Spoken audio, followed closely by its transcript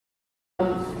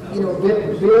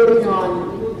building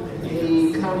on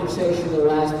the conversation of the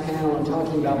last panel and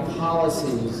talking about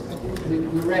policies, we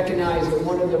recognize that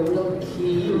one of the real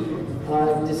key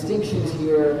distinctions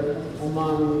here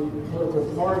among political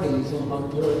parties and among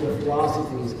political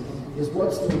philosophies is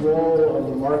what's the role of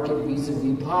the market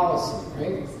vis-a-vis policy,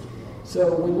 right?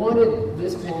 So we wanted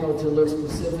this panel to look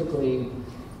specifically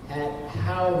at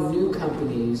how new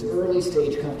companies, early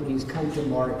stage companies, come to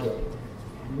market.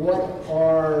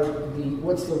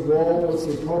 What's the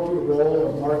appropriate role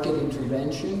of market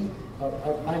intervention,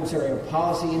 of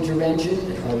policy intervention,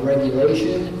 of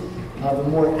regulation, of a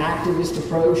more activist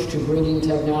approach to bringing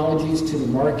technologies to the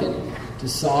market to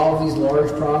solve these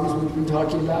large problems we've been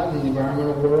talking about in the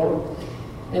environmental world.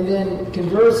 And then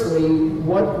conversely,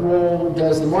 what role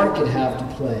does the market have to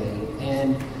play?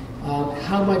 And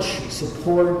how much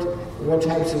support, what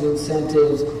types of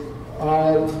incentives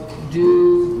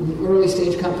do early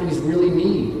stage companies really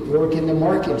need? Or can the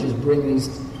market just bring these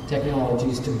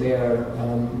technologies to bear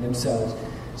themselves?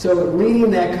 So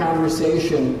leading that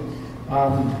conversation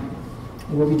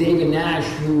will be David Nash,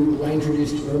 who I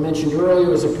introduced or mentioned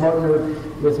earlier, is a partner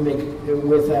with McMahon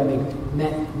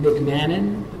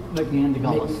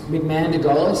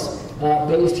DeGulis,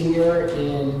 based here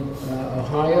in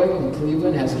Ohio, in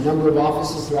Cleveland, has a number of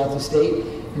offices throughout the state.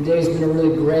 And Dave's been a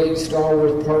really great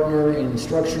stalwart partner in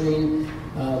structuring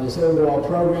this overall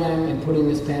program and putting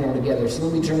this panel together. So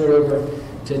let me turn it over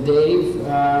to Dave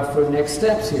for next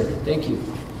steps here. Thank you.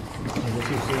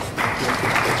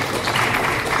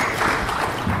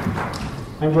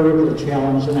 I'm very good at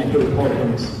challenge and I hate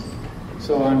podiums,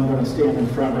 so I'm going to stand in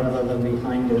front rather than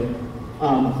behind it.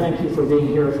 Thank you for being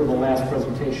here for the last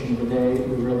presentation today.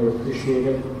 We really appreciate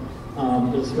it.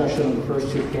 The discussion of the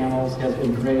first two panels has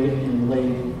been great and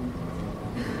laid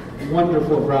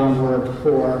wonderful groundwork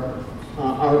for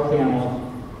our panel.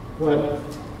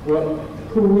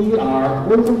 Who we are,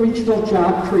 we're the regional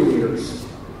job creators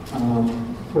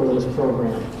for this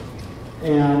program.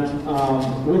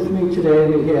 And with me today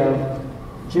we have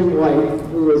Jim White,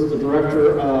 who is the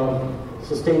Director of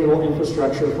Sustainable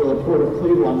Infrastructure for the Port of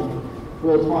Cleveland, who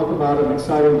will talk about an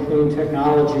exciting clean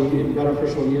technology and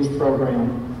beneficial use program,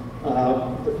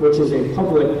 which is a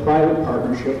public-private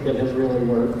partnership that has really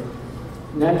worked.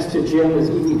 Next to Jim is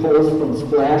Ebie Holst from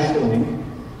SplashLink,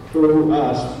 who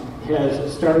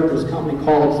has started this company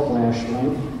called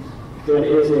SplashLink that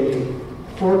is a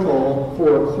portal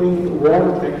for clean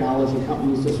water technology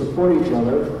companies to support each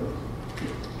other.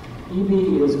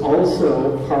 Ebie is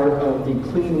also part of the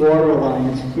Clean Water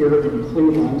Alliance here in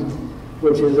Cleveland,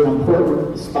 which is an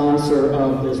important sponsor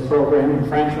of this program, and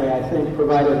frankly, I think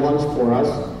provided lunch for us.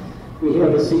 We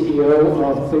have the CEO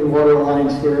of Clean Water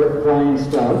Alliance here, Brian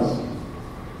Stubbs,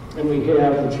 and we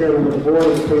have the chairman of the board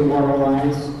of Clean Water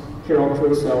Alliance, Carol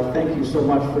Trusso. Thank you so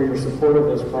much for your support of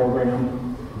this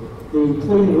program. The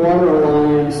Clean Water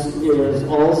Alliance is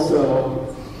also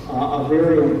a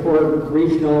very important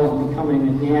regional and becoming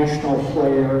a national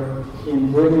player in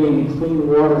bringing clean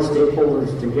water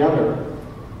stakeholders together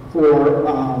for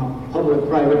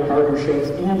public-private partnerships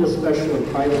and especially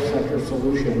private sector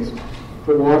solutions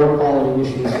for water quality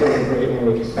issues here in the Great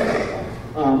Lakes.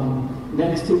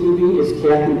 Next to Ebie is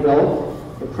Cathy Belk,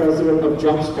 the president of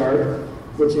JumpStart,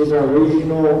 which is our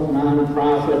regional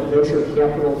nonprofit venture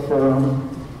capital firm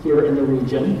here in the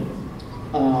region.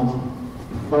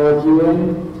 Barb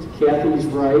Ewing, to Cathy's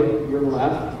right, your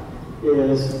left,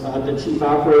 is the chief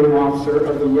operating officer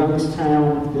of the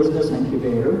Youngstown Business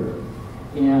Incubator.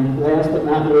 And last but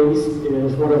not least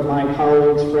is one of my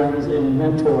colleagues, friends, and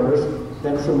mentors,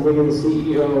 Benson, the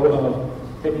CEO of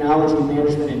Technology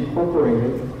Management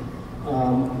Incorporated,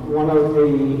 one of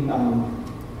the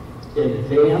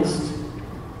advanced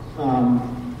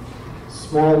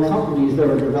small companies that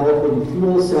are developing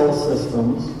fuel cell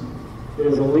systems. It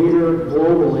is a leader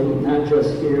globally, not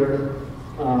just here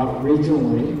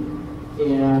regionally.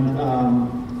 And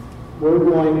we're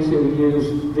going to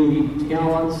use the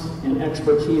talents and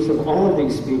expertise of all of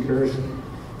these speakers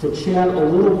to chat a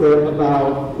little bit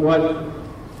about what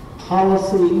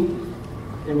policy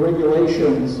and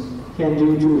regulations can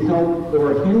do to help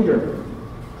or hinder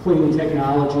clean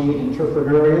technology,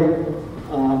 entrepreneurial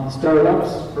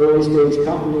startups, early stage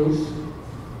companies,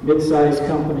 mid-sized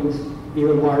companies,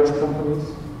 even large companies.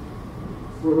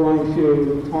 We're going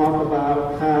to talk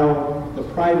about how the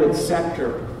private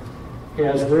sector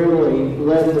has really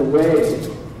led the way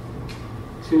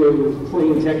to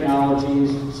clean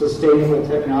technologies, sustainable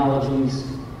technologies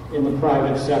in the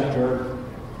private sector,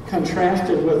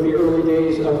 contrasted with the early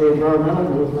days of the environmental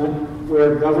movement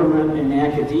where government and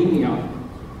academia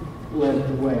led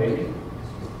the way.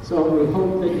 So we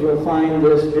hope that you'll find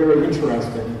this very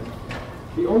interesting.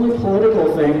 The only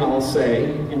political thing I'll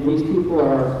say, and these people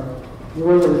are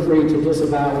more than free to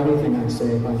disavow anything I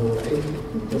say, by the way,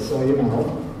 just so you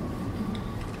know.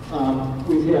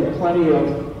 We've had plenty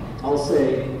of, I'll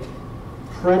say,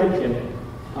 predicate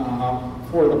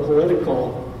for the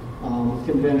political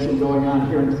convention going on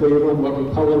here in Cleveland, what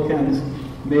Republicans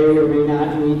may or may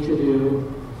not need to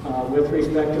do with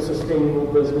respect to sustainable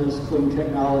business, clean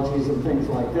technologies, and things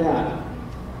like that.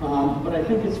 But I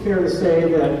think it's fair to say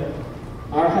that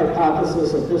our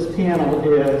hypothesis at this panel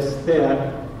is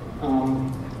that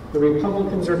the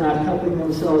Republicans are not helping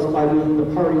themselves by being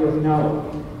the party of no.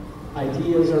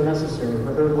 Ideas are necessary.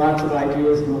 We heard lots of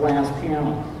ideas in the last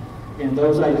panel, and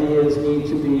those ideas need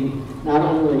to be not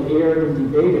only aired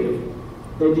and debated,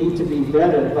 they need to be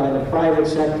vetted by the private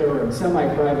sector and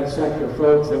semi-private sector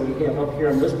folks that we have up here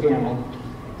on this panel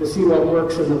to see what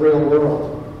works in the real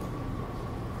world.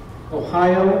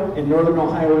 Ohio, and Northern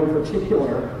Ohio in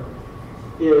particular,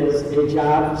 is a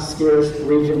job-scarce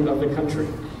region of the country.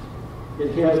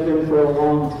 It has been for a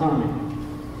long time.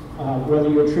 Whether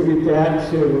you attribute that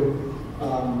to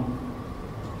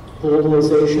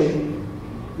globalization,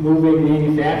 moving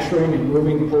manufacturing and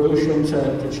moving pollution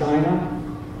to China,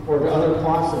 or to other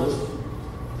causes,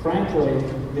 frankly,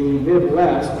 the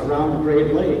Midwest around the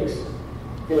Great Lakes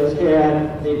has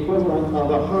had the equivalent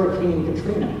of a Hurricane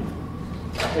Katrina,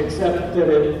 except that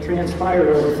it transpired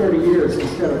over 30 years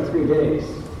instead of 3 days.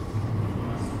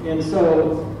 And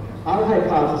so our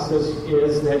hypothesis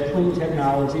is that clean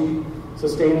technology,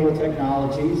 sustainable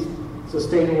technologies,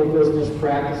 sustainable business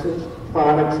practices,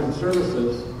 products and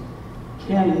services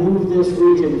can move this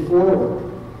region forward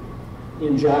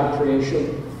in job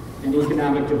creation and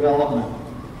economic development.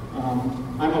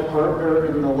 I'm a partner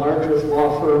in the largest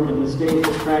law firm in the state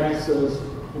that practices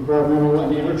environmental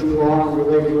and energy law and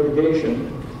related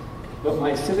litigation, but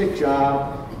my civic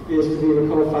job is to be the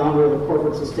co-founder of the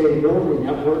Corporate Sustainability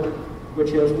Network,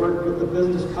 which has worked with the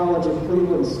Business College of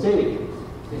Cleveland State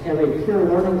to have a peer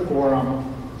learning forum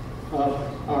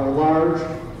of our large,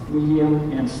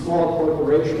 medium, and small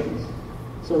corporations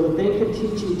so that they can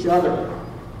teach each other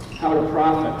how to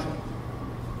profit,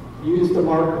 use the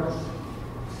markets,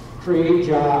 create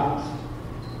jobs,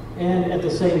 and at the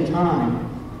same time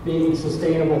being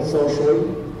sustainable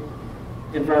socially,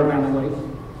 environmentally,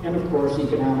 and of course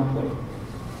economically.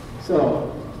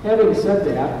 So, having said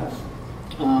that,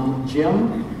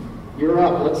 Jim, you're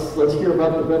up. Let's hear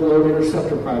about the Bed Load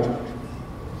Interceptor project.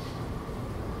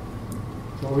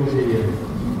 It's always a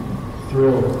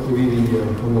thrill to be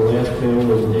on the last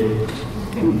panel of the day.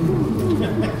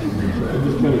 I'm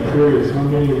just kind of curious, how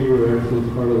many of you are actually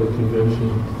part of the convention,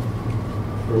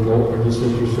 or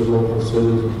disinterested local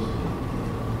citizens?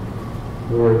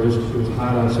 Or just it was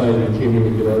hot outside and you came in to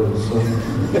get out of the sun?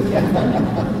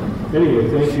 Anyway,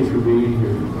 thank you for being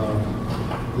here.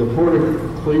 The Port of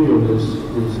Cleveland is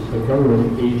a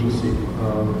government agency.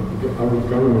 Our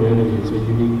government entity is a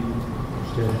unique,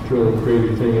 statutorily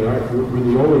created thing, and we're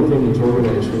the only thing that's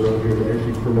organized around here to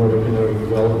actually promote economic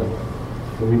development.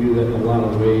 And we do that in a lot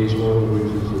of ways, one of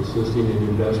which is assisting in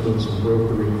investments and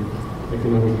brokering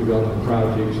economic development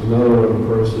projects. Another one, of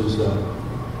course, is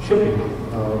shipping.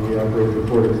 We operate the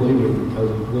Port of Cleveland.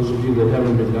 Those of you that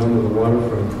haven't been down to the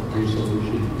waterfront recently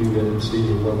should do that and see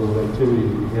the level of activity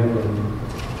that we have down there.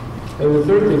 And the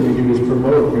third thing we do is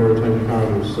promote maritime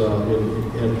commerce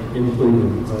in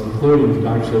Cleveland, including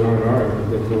docks that aren't ours,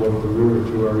 that go up the river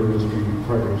to our industry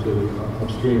partners that are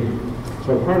upstream.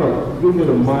 So part of a good bit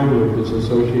of my work is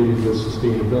associated with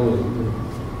sustainability.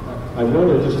 I want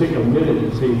to just take a minute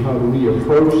and say how do we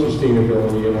approach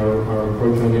sustainability and our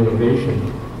approach on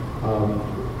innovation.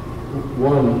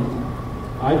 One,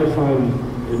 I define,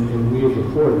 and we at the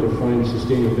Port define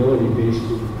sustainability based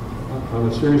on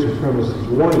a series of premises.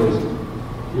 One is,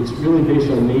 it's really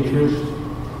based on nature's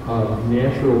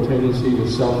natural tendency to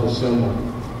self-assemble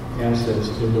assets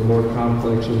into more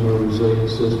complex and more resilient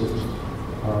systems.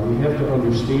 We have to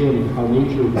understand how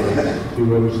nature works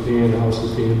to understand how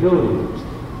sustainability works.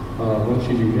 Once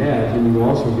you do that, then you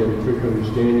also get a quick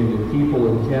understanding that people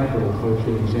and capital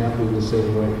function exactly the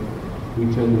same way. We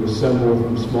tend to assemble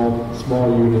from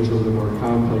small units into more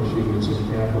complex units, and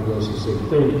capital does the same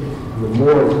thing. And the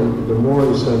more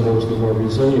it assembles, the more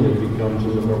resilient it becomes,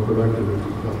 and the more productive it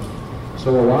becomes.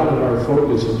 So a lot of our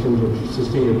focus in terms of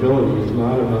sustainability is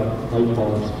not about light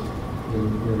bulbs and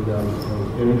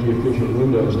energy efficient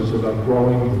windows. It's about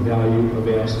growing the value of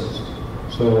assets.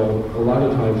 So a lot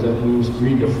of times that means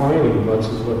redefining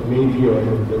what may be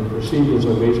perceived as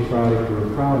a waste product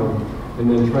or a problem, and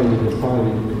then trying to define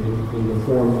it in the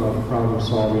form of problem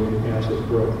solving and asset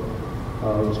growth.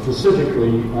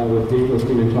 Specifically, what Dave was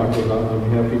going to talk about, I'm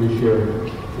happy to share,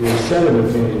 is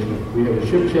sediment management. We have a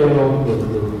ship channel,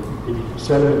 the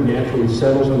sediment naturally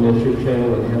settles on that ship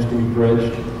channel. It has to be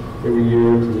dredged every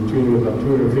year to the tune of about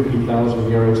 250,000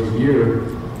 yards a year.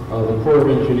 The Corps of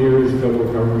Engineers,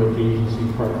 federal government agency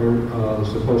partner, is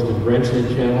supposed to dredge that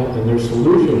channel, and their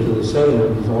solution to the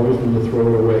sediment has always been to throw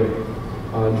it away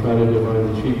and try to find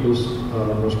the cheapest,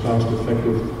 most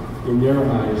cost-effective, in their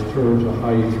eyes, terms of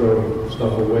how you throw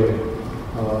stuff away.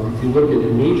 If you look at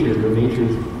nature, the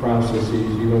nature's processes,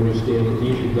 you understand that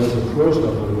nature doesn't throw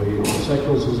stuff away. It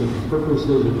recycles it,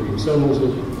 repurposes it, reassembles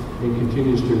it, and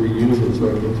continues to reuse it, so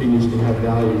it continues to have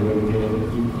value in an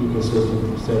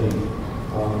ecosystem setting.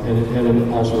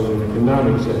 And also in an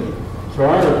economic setting. So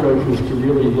our approach is to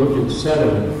really look at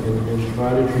sediment and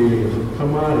try to treat it as a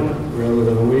commodity rather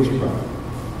than a waste product.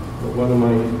 But one of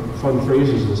my fun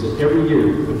phrases is that every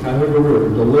year the Cuyahoga River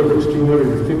delivers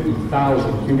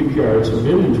 250,000 cubic yards of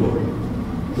inventory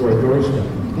to our doorstep.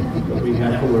 But we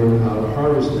have to learn how to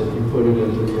harvest it and put it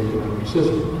into the economic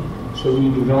system. So we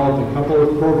developed a couple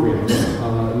of programs,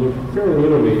 and they're fairly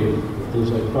innovative. As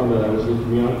I found out, I was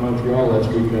in Montreal last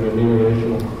week at an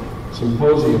international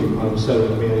symposium on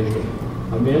sediment management.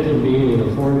 Imagine being in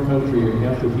a foreign country and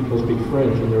half the people speak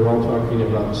French and they're all talking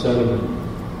about sediment.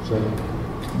 It's like,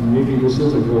 maybe this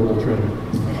is a global trend.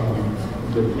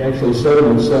 But actually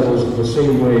sediment settles the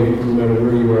same way no matter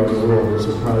where you are in the world. It's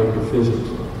a product of physics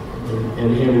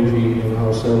and energy and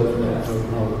how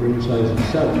grain sizes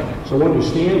settle. So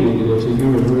understanding that it's a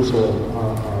universal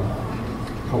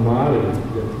commodity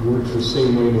that works the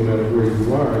same way no matter where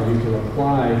you are, you can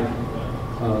apply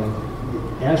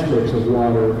aspects of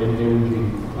water and energy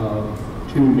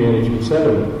to managing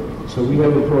sediment. So we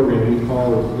have a program we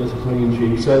call this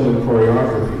tongue-in-cheek sediment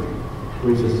choreography,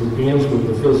 which is to dance with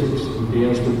the physics, and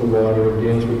dance with the water, and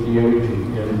dance with the energy,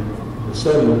 and the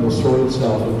sediment will sort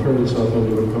itself and turn itself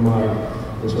into a commodity.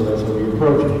 And so that's how we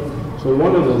approach it. So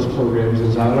one of those programs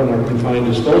is out on our confined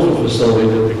disposal facility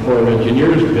that the Corps of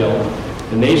Engineers built.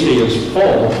 And they say it's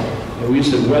full, and we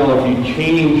said, well, if you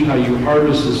change how you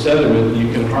harvest the sediment, you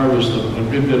can harvest a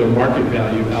good bit of market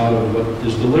value out of what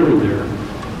is delivered there.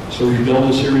 So we built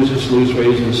a series of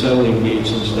sluiceways and settling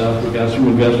gates and stuff. We got some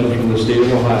investment from the state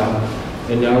of Ohio,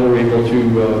 and now we're able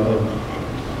to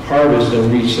harvest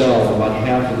and resell about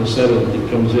half of the sediment that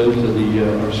comes into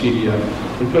our CDF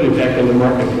and put it back in the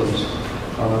marketplace.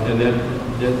 And that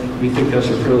we think that's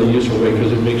a fairly useful way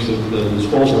because it makes the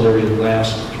disposal area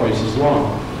last twice as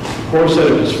long. The Corps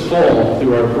said it was full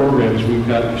through our programs. We've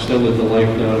got extended the life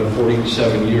now to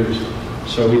 47 years.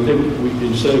 So we think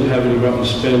instead of having to go out and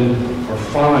spend or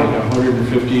fine $150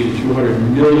 to $200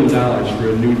 million for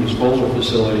a new disposal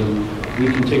facility, we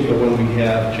can take the one we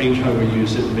have, change how we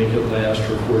use it, and make it last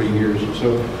for 40 years.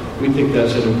 So we think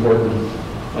that's an important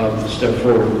step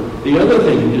forward. The other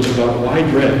thing is about why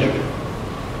dredge?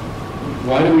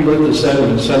 Why do we let the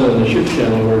sediment settle in the ship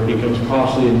channel where it becomes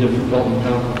costly and difficult and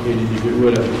complicated to get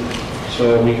rid of?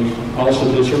 So we also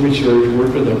did some research,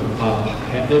 worked with a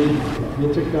patented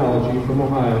technology from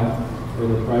Ohio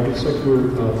and a private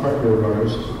sector partner of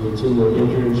ours that's in the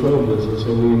engineering soil business,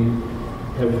 and we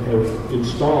have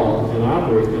installed and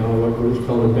operate now what is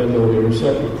called a bed load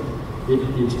interceptor.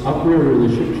 It's upriver of the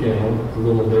ship channel a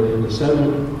little bit, and the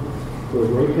sediment goes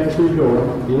right past the door,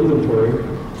 the inventory.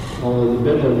 Although the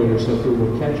bed load interceptor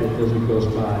will catch it as it goes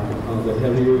by. The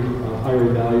heavier, higher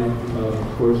value,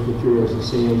 coarse materials, the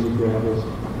sands, the gravels,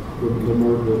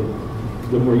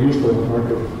 the more useful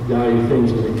market value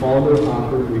things, and they fall into the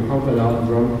hopper, we pump it out and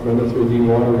run it through a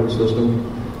dewatering system,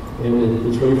 and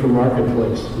it's ready for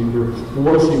marketplace. We work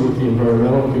closely with the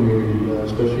environmental community,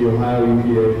 especially Ohio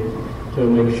EPA, to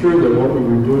make sure that what we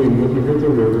were doing wouldn't hurt the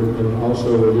river, and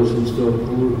also it isn't still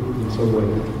polluted in some way,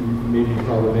 maybe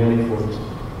problematic for us.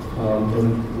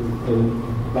 And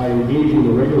by engaging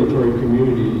the regulatory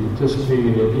community,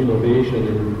 participating in innovation,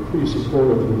 and pretty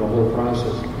supportive of the whole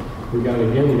process. We got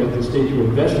the state to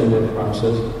invest in that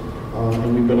process,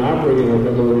 and we've been operating our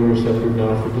bed load interceptor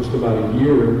now for just about a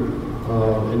year.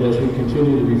 And as we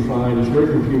continue to refine, it's very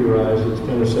computerized, it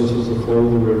kind of senses the flow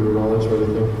of the river and all that sort of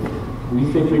thing. We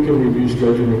think we can reduce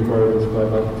dredging requirements by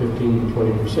about 15 to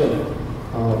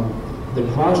 20%. The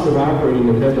cost of operating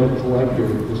a bed load collector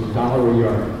is $1 a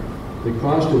yard. The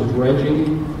cost of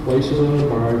dredging, placing it on a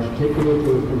barge, taking it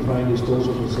to a confined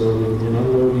disposal facility, and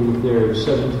unloading it there is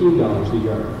 $17 a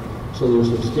yard. So there's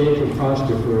a substantial cost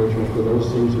differential for those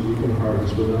things that you can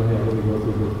harvest without having to go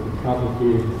through the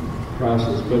complicated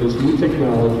process. But it's new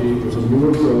technology, it's a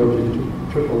new approach, it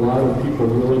took a lot of people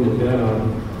willing to bet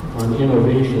on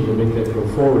innovation to make that go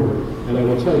forward. And I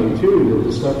will tell you too that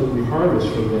the stuff that we harvest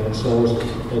from that sells,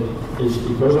 it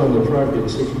goes on the truck at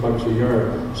 $6 a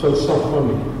yard, so it's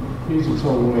self-funding. pays its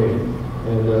own way,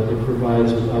 and it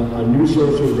provides a new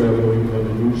source of revenue and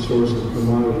a new source of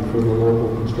commodity for the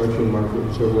local construction market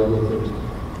and several other things.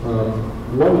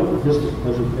 One, just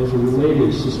as a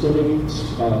related systemic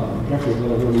effort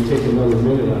that I'm going to take another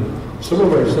minute on, some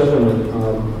of our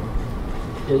sediment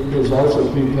it is also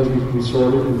because we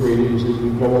sort it and grade it as we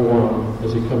go along.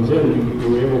 As it comes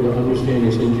in, we're able to understand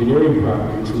its engineering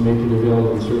properties and make it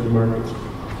available in certain markets.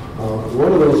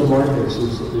 One of those markets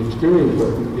is extremely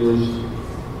important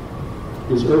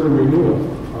is urban renewal.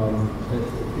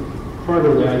 Part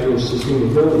of the idea of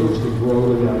sustainability is to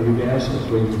grow the value of assets.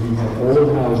 Where you have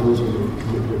old houses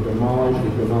and they're demolished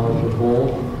of old.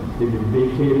 They've been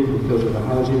vacated because of the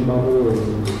housing bubble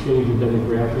and the change in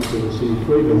demographics of the city of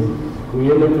Cleveland. We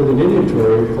end up with an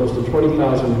inventory of close to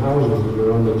 20,000 houses that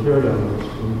are on the teardown list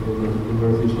in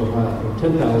Northeast Ohio,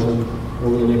 10,000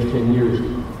 over the next 10 years.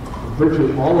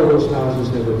 Virtually all of those houses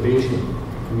have a basement.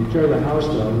 When you tear the house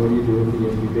down, what do you do with the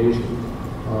empty basement?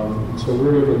 So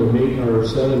we're able to make our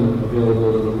sediment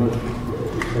available at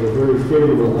a very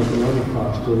favorable economic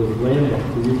cost to the land bank,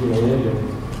 the regional land bank,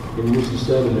 and use the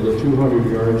sediment at 200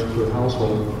 yards per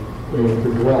household, per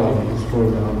dwelling that's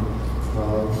torn down.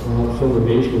 To help fill the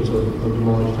basements of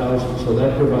demolished houses. So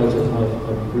that provides a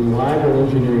reliable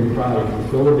engineering product to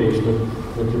fill the basement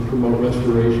and to promote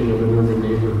restoration of an urban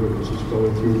neighborhood as it's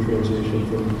going through transition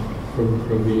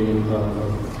from being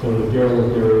kind of a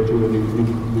derelict area to a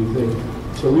new thing.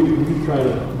 So we try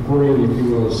to bring, if you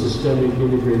will, a systemic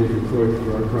integrated approach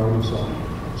to our problem solving.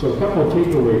 So a couple of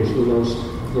takeaways for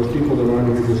those people that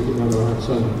aren't here just getting out of the hot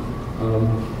sun.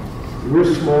 We're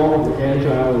small, we're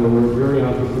agile, and we're very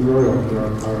entrepreneurial in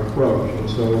our approach. And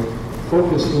so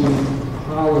focusing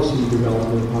policy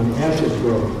development on asset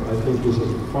growth, I think, is a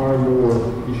far more,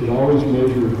 you should always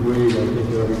measure grade, I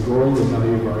think, are we growing the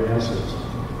value of our assets.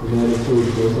 And that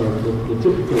includes both the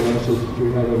typical assets that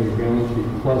you have on your balance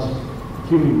sheet, plus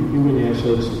human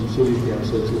assets and civic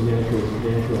assets and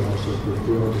natural assets, which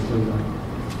we all depend on.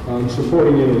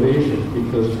 Supporting innovation,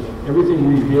 because everything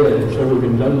we did has never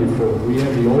been done before. We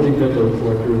have the only gecko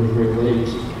collector in the Great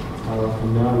Lakes,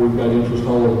 and now we've got interest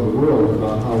all over the world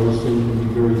about how this thing can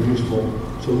be very useful.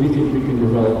 So we think we can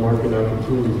develop market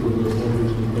opportunities for the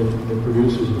inventors and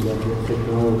producers of that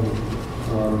technology.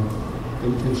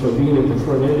 And so being at the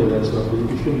front end of that stuff,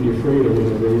 you shouldn't be afraid of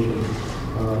innovation.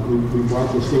 We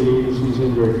brought the state agencies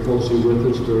in very closely with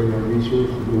us during our research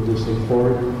to move this thing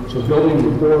forward. So building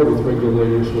rapport with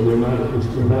regulators so they're not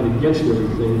against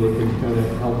everything, they can kind of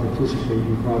help participate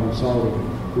in problem solving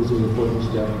is an important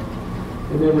step.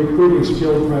 And then recruiting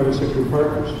skilled private sector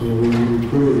partners. We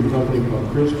recruited a company called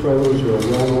Chris Brothers, who are a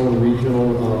well-known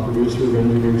regional producer of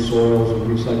engineered soils and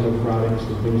recycled products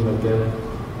and things like that.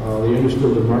 They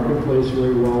understood the marketplace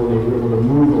very well. They were able to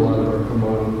move a lot of our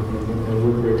commodity and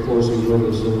work very closely with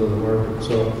us into the market.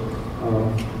 So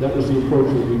that was the approach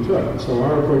that we took. So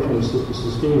our approach on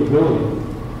sustainability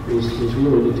is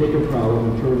really to take a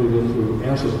problem and turn it into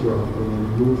asset growth and then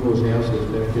move those assets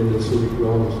back into civic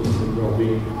wellness and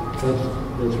well-being.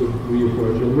 That's what we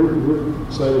approach. And we're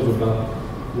excited about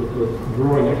the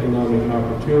growing economic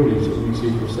opportunities that we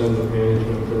see for sediment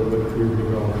management that we're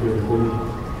developing here in Cleveland.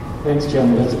 Thanks,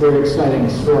 Jim. That's a very exciting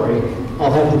story.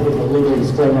 I'll have to give a legal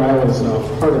disclaimer. I was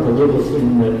part of the legal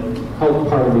team that helped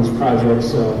part of these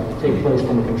projects take place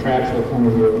from a contractual point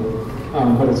of view.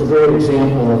 But it's a great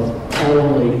example of not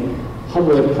only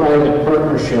public-private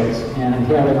partnerships and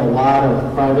having a lot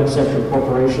of private sector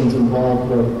corporations involved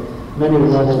with many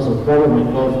levels of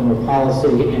government, both from a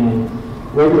policy and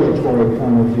regulatory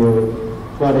point of view,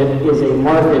 but it is a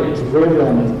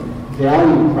market-driven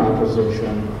value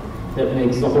proposition that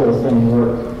makes the whole thing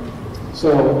work.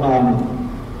 So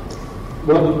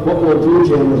what we'll do,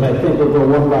 Jim, is I think we'll go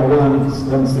one by one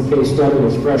since the case study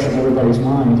is fresh in everybody's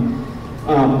mind.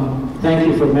 Thank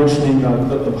you for mentioning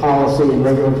the policy and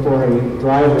regulatory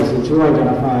drivers that you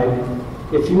identified.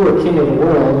 If you were king of the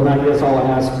world, and I guess I'll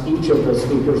ask each of the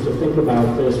speakers to think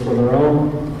about this for their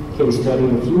own case study.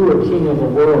 If you were king of the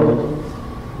world,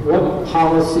 what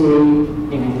policy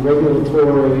and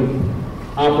regulatory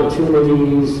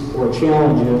opportunities or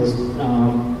challenges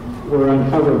were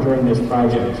uncovered during this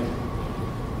project?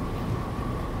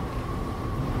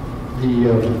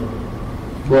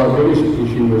 Our biggest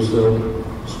issue was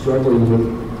struggling with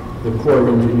the Corps of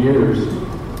Engineers.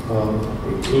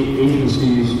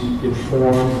 Agencies get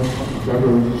formed,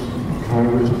 governments,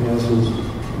 Congress passes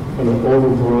kind of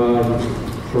overbroad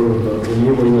sort of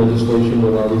enabling legislation to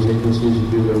allow these agencies to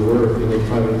do their work, and they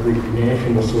try to create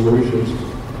national solutions.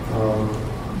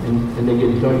 And they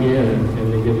get dug in,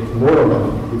 and they get more of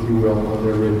them, if you will, on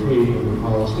their red tape and their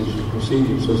policies and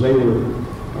procedures. So they were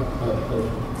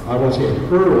I won't say a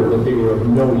hurdle, but they were of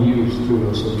no use to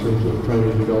us in terms of trying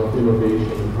to develop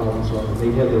innovation and problem solving.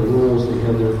 They had their rules, they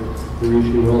had their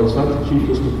issue. Well, it's not the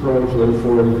cheapest approach,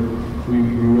 therefore we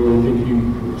really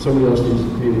think somebody else needs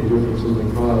to pay the difference in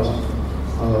the cost.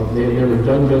 They had never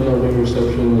done deadline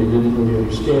interception, they didn't really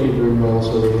understand it very well,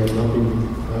 so they had nothing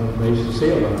nice to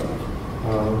say about it.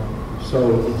 So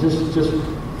just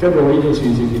federal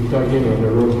agencies that get dug in on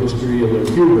their own history and their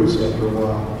hubris after a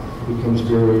while becomes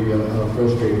very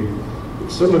frustrating.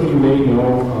 Some of you may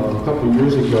know a couple of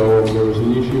years ago there was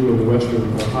an issue in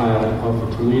western Ohio off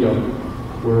of Toledo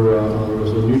where there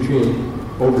was a nutrient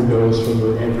overdose from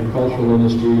the agricultural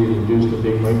industry. It induced a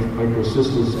big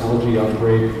microcystis algae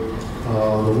outbreak.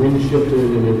 The wind shifted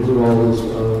and it blew all this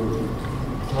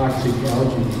toxic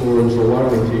algae towards the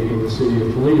water intake in the city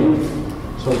of Toledo.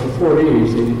 So for 4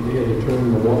 days, they had to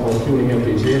turn the water, 2.5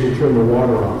 days, they had to turn the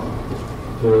water off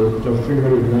to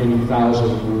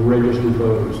 390,000 registered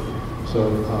voters. So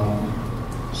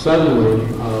suddenly,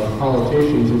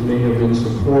 politicians that may have been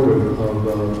supportive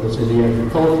of, let's say, the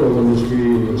agricultural industry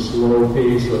and the slow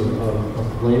pace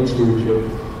of land stewardship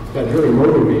got very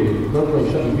motivated. Not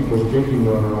like shutting people's drinking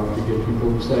water off to get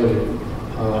people excited.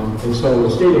 And so the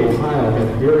state of Ohio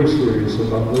got very serious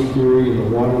about Lake Erie and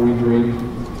the water we drink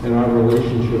and our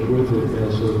relationship with it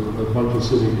as a bunch of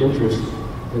civic interests.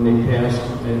 And they passed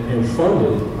and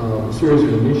funded a series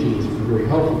of initiatives that were very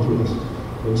helpful to us.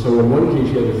 And so in one case,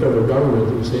 you had the federal government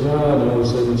that would say, no,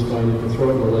 sedent's fine, you can throw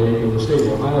it in the lake. And the state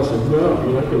of Ohio said, no,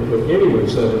 you're not going to put any more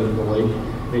sediment in the lake,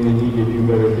 and you need to do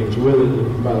better things with it.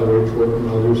 And by the way,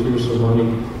 here's some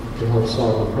money to help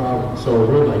solve the problem. So a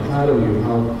real dichotomy of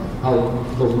how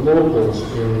the locals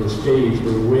and the states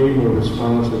were way more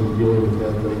responsive in dealing with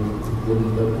that than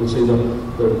let's say,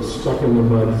 the stuck in the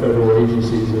mud federal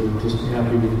agencies that are just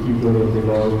happy to keep doing what they've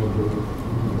always been doing.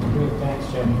 Great,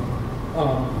 thanks, Jim.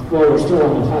 Well, we're still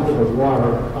on the topic of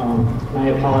water, and I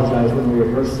apologize when we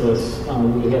rehearsed this.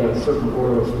 We had a certain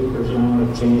order of speakers, and I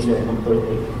want to change that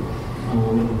completely.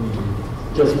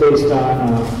 Just based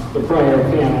on the prior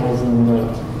panels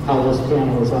and how this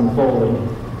panel is unfolding.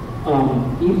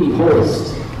 Ebie,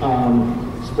 Holst,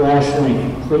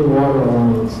 SplashLink, Clean Water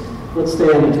Alliance. Let's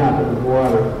stay on the topic of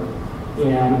water.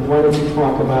 And why don't you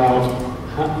talk about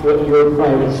what your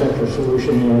private sector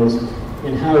solution is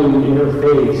and how you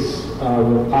interface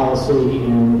with policy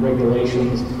and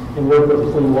regulations and work with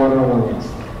the Clean Water Alliance?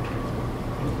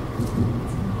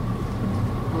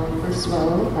 First of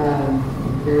all,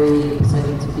 very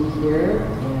excited to be here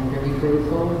and very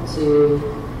grateful to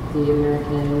the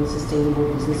American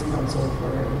Sustainable Business Council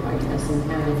for inviting us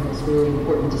and having this really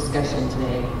important discussion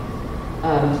today.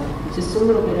 Just a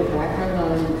little bit of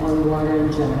background on water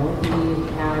in general. We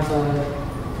have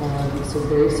some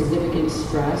very significant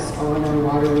stress on our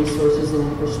water resources and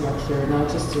infrastructure, not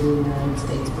just in the United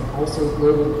States, but also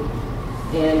globally.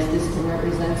 And this can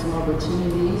represent some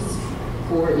opportunities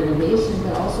for innovation,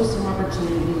 but also some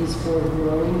opportunities for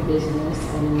growing business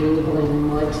and enabling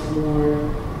much more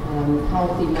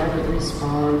healthy market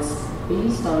response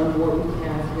based on what we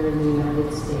have here in the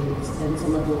United States and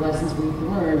some of the lessons we've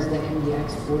learned that can be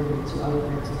exported to other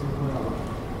parts of the world.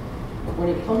 When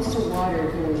it comes to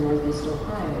water here in Northeast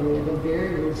Ohio, we have a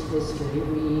very rich history.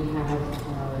 We have,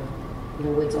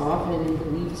 what's often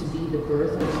believed to be the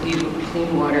birth of the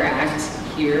Clean Water Act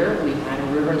here. We've had a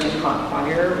river that caught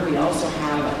fire. We also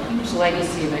have a huge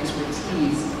legacy of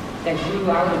expertise that grew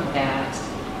out of that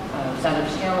set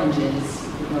of challenges,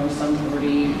 some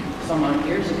 40 some odd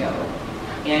years ago.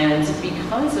 And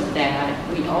because of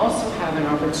that, we also have an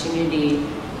opportunity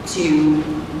to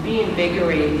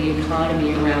reinvigorate the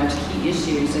economy around key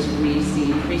issues as we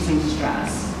see increasing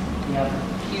stress. We have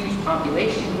huge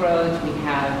population growth, we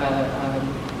have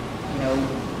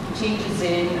changes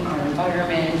in our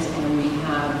environment, and we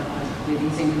have, with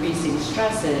these increasing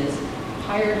stresses,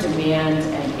 higher demand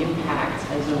and impact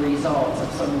as a result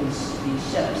of some of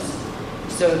these shifts.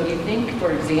 So if you think,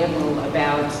 for example,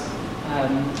 about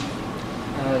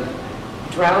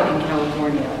drought in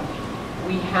California,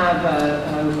 we have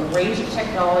a range of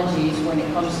technologies when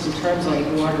it comes to terms like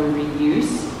water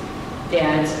reuse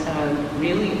that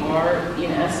really are,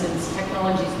 in essence,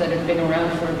 technologies that have been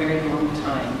around for a very long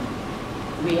time.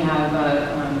 We have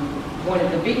one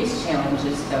of the biggest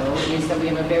challenges, though, is that we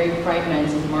have a very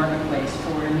fragmented marketplace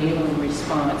for enabling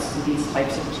response to these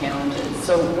types of challenges.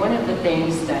 So one of the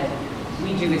things that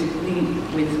we do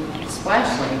with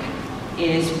SplashLink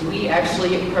is we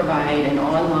actually provide an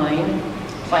online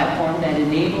platform that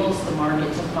enables the market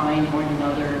to find one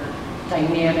another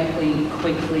dynamically,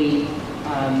 quickly,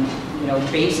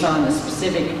 based on the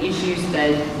specific issues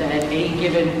that a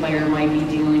given player might be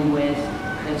dealing with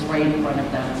that's right in front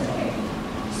of them today.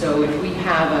 So if we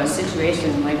have a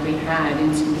situation like we had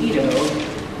in Toledo,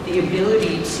 the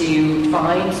ability to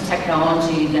find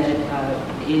technology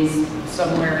that is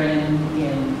somewhere in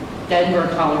Denver,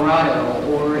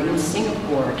 Colorado, or in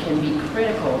Singapore can be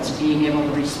critical to being able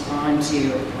to respond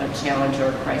to a challenge or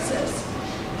a crisis.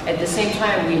 At the same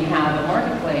time, we have a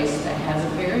marketplace that has a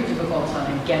very difficult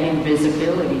time getting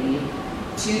visibility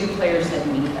to the players that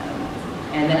need them.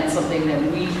 And that's something that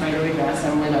we try to address,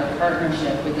 and with our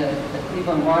partnership with the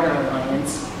Cleveland Water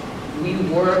Alliance, we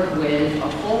work with a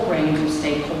whole range of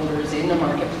stakeholders in the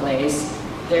marketplace.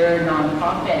 They're a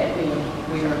nonprofit,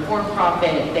 we are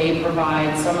for-profit. They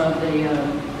provide some of the,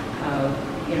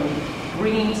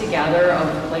 bringing together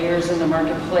of players in the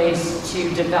marketplace to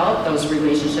develop those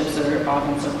relationships that are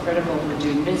often so critical for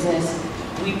doing business.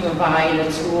 We provide a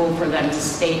tool for them to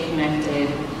stay connected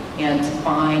and to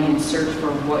find and search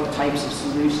for what types of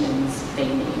solutions they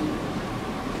need.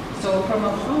 So from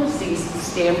a policy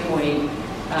standpoint,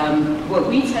 what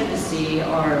we tend to see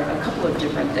are a couple of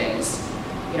different things.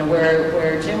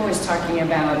 Where Jim was talking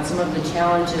about some of the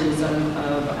challenges of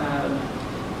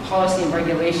policy and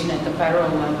regulation at the federal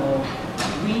level,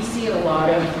 we see a lot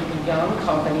of young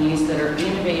companies that are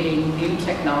innovating new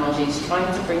technologies,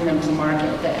 trying to bring them to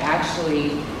market that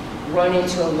actually run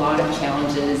into a lot of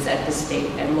challenges at the state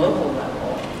and local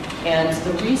level. And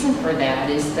the reason for that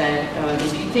is that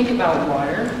if you think about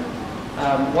water,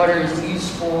 water is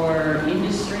used for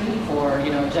industry, for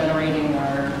generating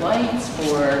our lights,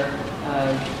 for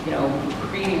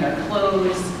creating our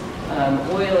clothes,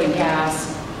 oil and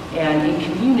gas, and in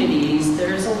communities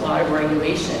there's a lot of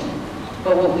regulation.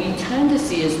 But what we tend to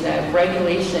see is that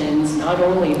regulations not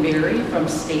only vary from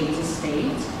state to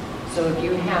state. So if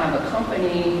you have a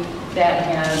company that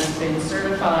has been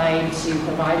certified to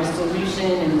provide a solution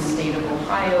in the state of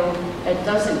Ohio, that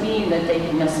doesn't mean that they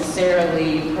can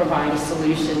necessarily provide a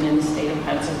solution in the state of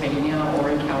Pennsylvania or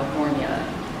in California.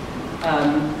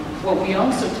 What we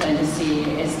also tend to see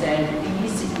is that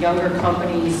these younger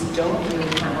companies don't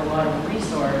really have a lot of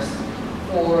resource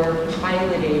for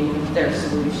piloting their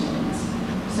solutions.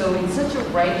 So in such a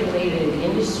regulated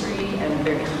industry and a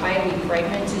very highly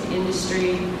fragmented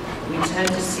industry, we tend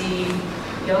to see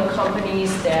young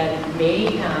companies that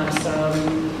may have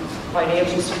some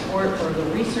financial support for the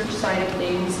research side of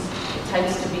things. It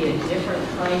tends to be a different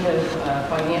kind of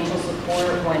financial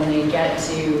support when they get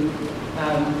to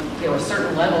a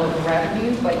certain level of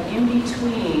revenue, but in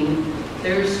between,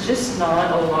 there's just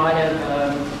not a lot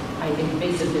of, I think,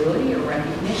 visibility or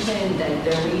recognition that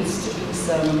there needs to be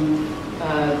some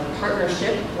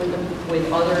partnership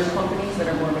with other companies that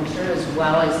are more mature, as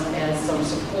well as some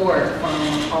support from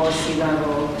the policy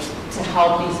level to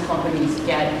help these companies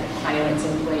get pilots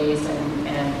in place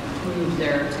and prove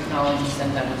their technologies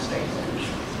and demonstrations.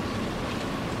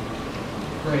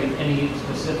 Great. Any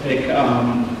specific,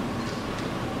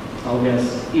 I'll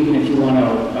guess, even if you want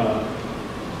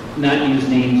to not use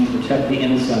names to protect the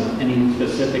innocent, any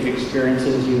specific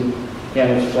experiences you had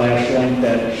with SplashLink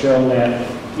that show that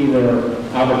either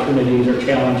opportunities or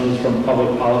challenges from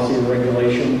public policy or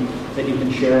regulation that you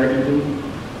can share, Ebie?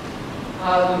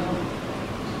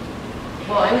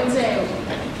 Well, I would say,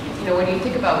 when you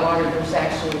think about water, there's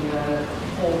actually a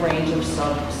whole range of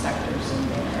sub-sectors in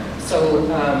there. So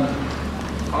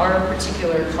our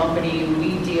particular company,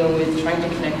 we deal with trying to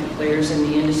connect the players in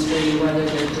the industry, whether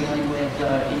they're dealing with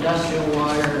industrial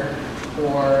water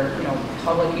or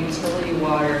public utility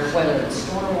water, whether it's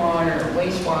stormwater,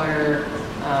 wastewater,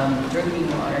 drinking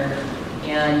water.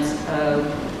 And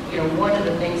one of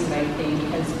the things that I think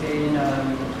has been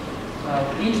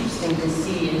interesting to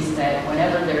see is that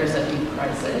whenever there's a big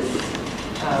crisis,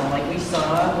 like we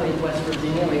saw with West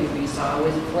Virginia, like we saw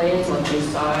with Flint, like we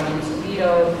saw in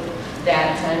Toledo,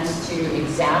 that tends to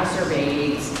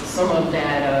exacerbate some of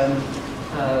that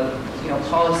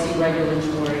policy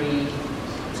regulatory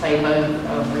type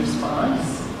of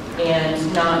response,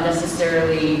 and not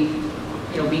necessarily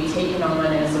be taken on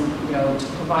as to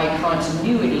provide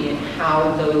continuity in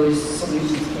how those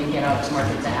solutions can get out to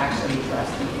market to actually address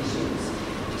the issues.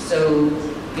 So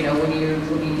when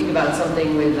you think about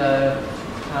something with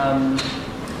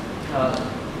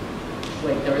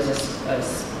like there was a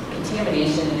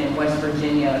contamination in West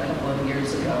Virginia a couple of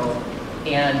years ago,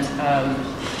 and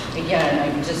again,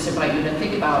 I just invite you to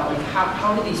think about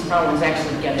how do these problems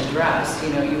actually get addressed.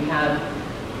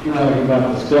 You're talking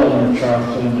about the spill in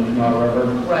Charleston and the Canal River,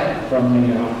 right, from the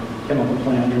chemical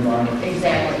plant nearby.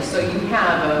 Exactly. So you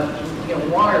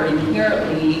have water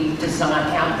inherently does not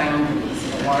have boundaries.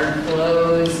 Water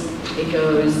flows; it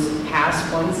goes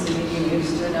past one city and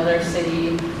moves to another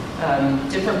city.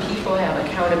 Different people have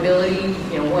accountability.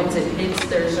 Once it hits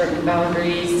their certain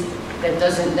boundaries, that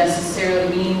doesn't necessarily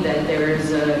mean that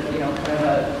there's again,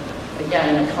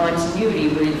 a continuity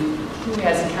with who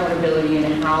has accountability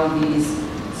and how these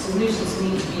solutions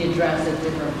need to be addressed at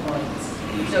different points.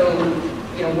 So,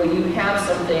 when you have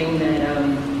something that,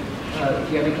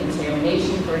 if you have a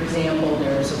contamination, for example,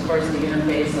 there's of course the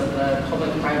interface of the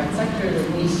public-private sector that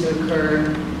needs to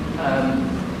occur.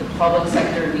 The public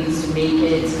sector needs to make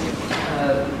it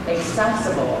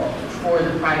accessible for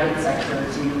the private sector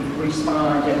to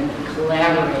respond and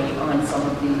collaborate on some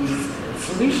of these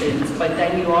solutions, but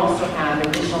then you also have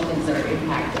additional things that are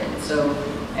impacted. So,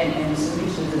 and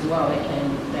solutions as well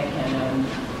that can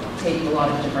take a lot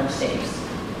of different shapes.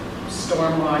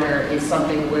 Stormwater is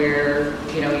something where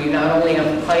you not only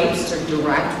have pipes to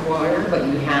direct water, but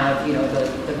you have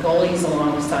the gullies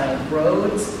alongside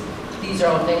roads. These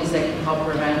are all things that can help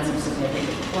prevent some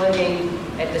significant flooding.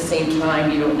 At the same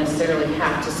time, you don't necessarily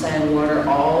have to send water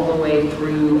all the way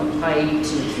through a pipe to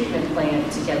a treatment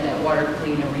plant to get that water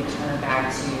clean and return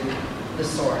back to the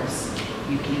source.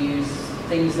 You can use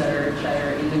things that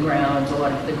are in the ground, a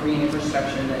lot of the green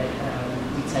infrastructure that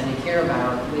we tend to hear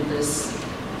about with this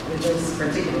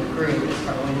particular group is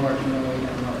probably more familiar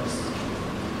than most.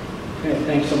 Okay,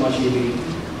 thanks so much, Ebie.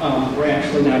 We're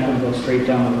actually not going to go straight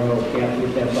down the road, Cathy,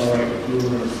 if that's all right with you. We're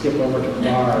going to skip over to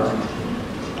Barb.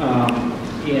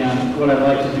 And what I'd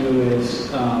like to do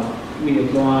is, we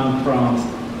have gone from,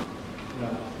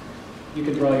 you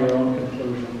can draw your own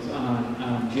conclusions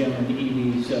on Jim and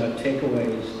Ebie's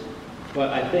takeaways, but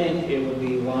I think it would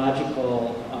be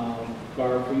logical,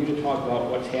 Barb, for you to talk about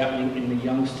what's happening in the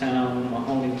Youngstown,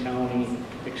 Mahoney County,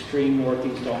 extreme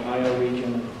Northeast Ohio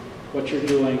region, what you're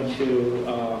doing to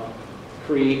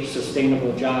create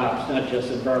sustainable jobs, not just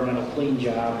environmental clean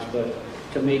jobs, but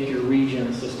to make your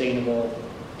region sustainable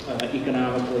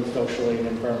economically, socially, and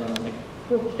environmentally.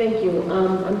 Well, thank you.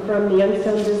 I'm from the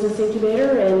Youngstown Business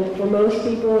Incubator, and for most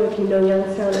people, if you know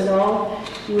Youngstown at all,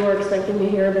 you are expecting to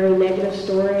hear a very negative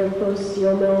story of closed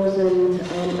steel mills and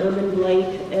urban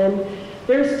blight, and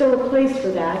there's still a place for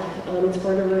that. It's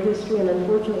part of our history, and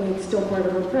unfortunately, it's still part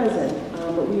of our present.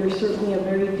 But we are certainly a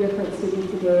very different city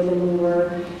today than we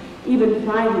were even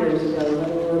 5 years ago,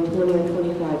 let alone 20 or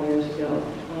 25 years ago.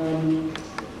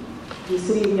 The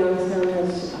city of Youngstown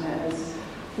has,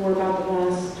 for about the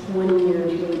last 20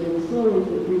 years, really been slowly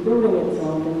rebuilding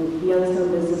itself, and the Youngstown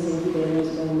Business Incubator has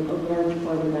been a large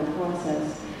part of that process.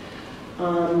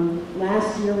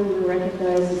 Last year, we were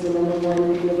recognized as the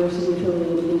 #1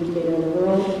 university-affiliated incubator in the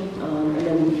world, and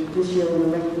then this year, we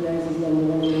were recognized as #1 in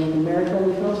North America.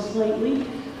 We fell slightly.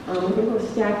 I think it was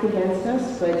stacked against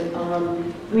us, but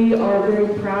we are very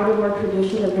proud of our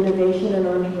tradition of innovation and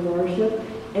entrepreneurship.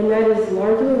 And that is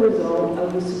largely a result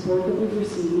of the support that we've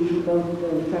received from both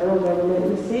the federal government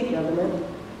and the state government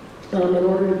in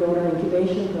order to build our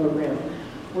incubation program.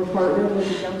 We're partnered with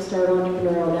the JumpStart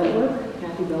Entrepreneurial Network,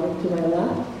 Cathy, Belk to my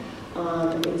left.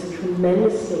 It's a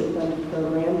tremendous state-funded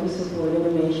program to support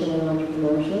innovation and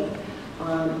entrepreneurship.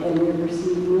 And we've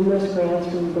received numerous grants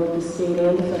from both the state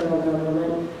and the federal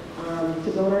government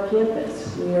to build our campus.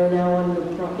 We are now in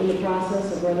the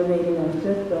process of renovating our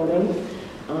 5th building.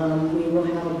 We will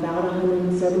have about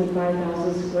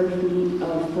 175,000 square feet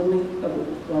of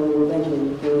well, we will eventually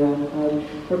be fully occupied.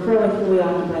 We're currently fully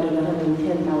occupied at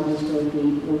 110,000 square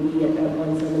feet. We'll be at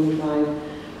 175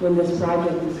 when this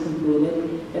project is completed.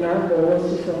 And our goal is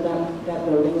to fill that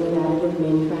building with additive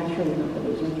manufacturing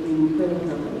companies or 3D printing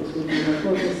companies, which is our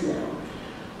focus now.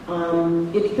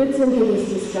 It fits into this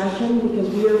discussion because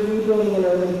we are rebuilding an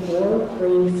urban core,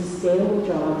 bringing sustainable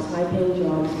jobs, high-paying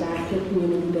jobs back to a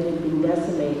community that had been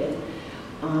decimated.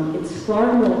 It's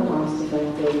far more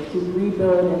cost-effective to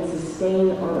rebuild and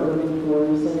sustain our urban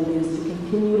cores than it is to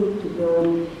continue to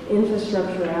build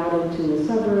infrastructure out into the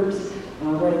suburbs,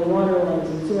 running water lines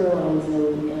and sewer lines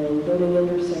and building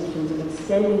intersections and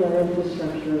extending our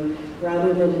infrastructure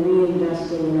rather than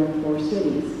reinvesting in our core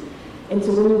cities. And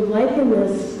so when you liken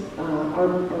this,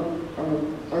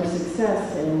 our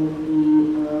success and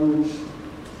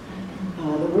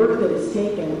the work that is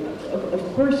taken,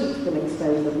 of course it's been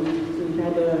expensive. We've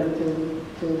had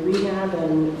to rehab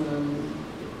and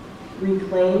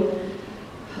reclaim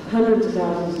hundreds of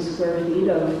thousands of square feet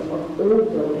of old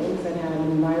buildings that had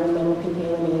environmental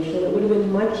contamination. It would have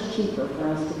been much cheaper for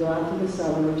us to go out to the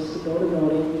suburbs, to go to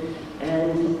voting,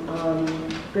 and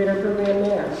create our program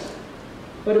there.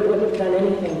 But it wouldn't have done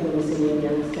anything for the city of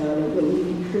Youngstown. It wouldn't be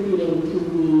contributing to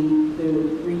the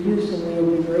reuse and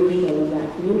reintegration of that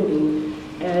community.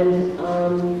 And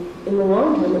in the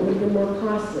long term, it would have been more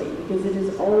costly because it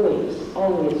is always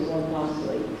more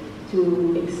costly to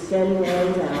extend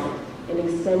lines out and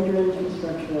extend your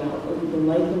infrastructure out over the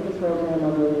life of the program,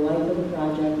 over the life of the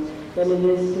project, than it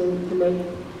is to make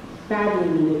badly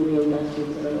needed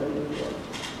reinvestments in our urban core.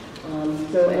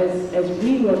 So as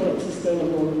we look at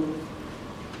sustainable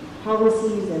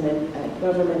policies and at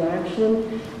government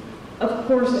action, of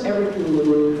course everything will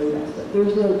need investment.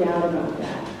 There's no doubt about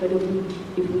that. But if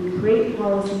we create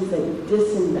policies that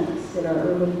disinvest in our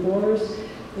urban cores,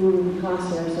 we will be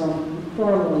costing ourselves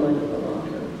far more money in the long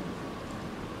term.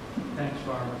 Thanks,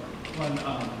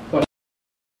 Barb.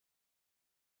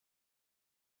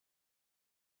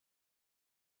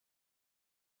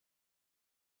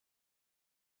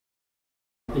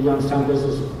 The Youngstown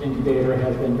Business Incubator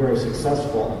has been very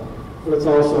successful, but it's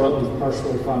also at least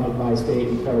partially funded by state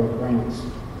and federal grants.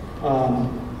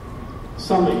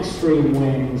 Some extreme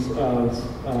wings of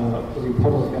the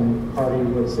Republican Party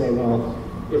would say, well,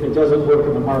 if it doesn't work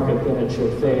in the market, then it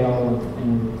should fail.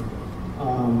 And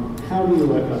how do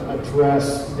you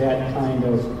address that kind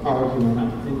of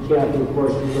argument? And Cathy, of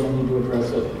course, you really need to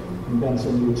address it, and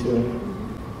Benson, you too.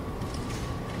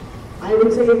 I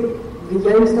would say the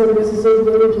Youngstown Business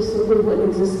Incubator just simply wouldn't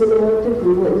exist in the market.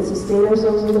 We wouldn't sustain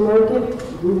ourselves in the market.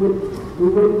 We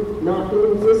would not be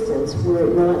in existence were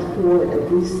it not for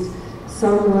at least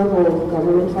some level of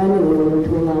government funding in order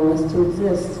to allow us to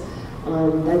exist.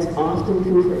 That's often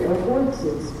true for airports.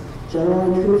 It's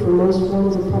generally true for most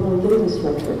forms of public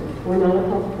infrastructure. We're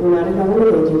not a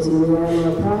government agency. We are a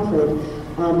nonprofit,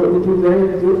 but we do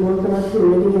very good work in our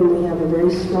community, and we have a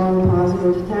very strong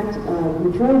positive tax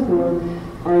return for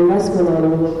our investment on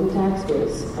our local tax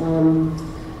base.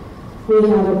 We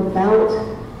have about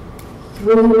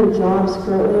 300 jobs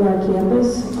currently on our campus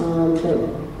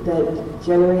that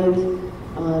generate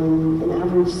an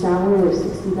average salary of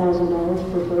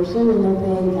 $60,000 per person, and they're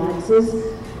paying taxes,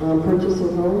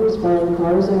 purchasing homes, buying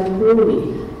cars in our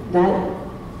community. That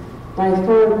by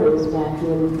far goes back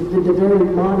in the very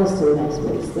modest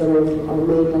investments that are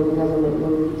made by the government in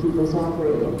order to keep us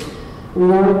operating. We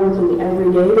are working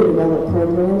every day to develop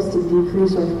programs to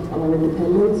decrease our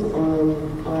dependence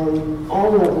on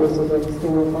all levels of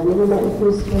external funding, and that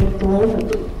includes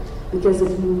philanthropy. Because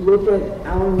if you look at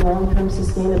our long-term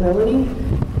sustainability,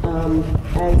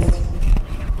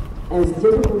 as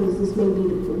difficult as this may be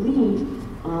to believe,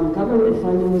 government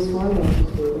funding is far more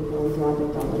secure than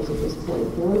philanthropic dollars at this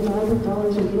point. Philanthropic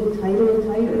dollars are getting tighter and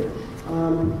tighter.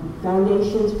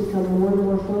 Foundations become more and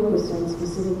more focused on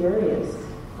specific areas.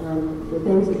 The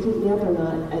things that keep me up at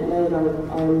night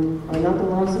are not the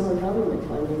loss of our government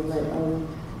funding, but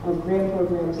of grant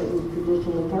programs that we've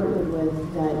traditionally partnered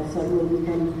with that suddenly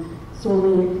become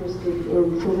solely interested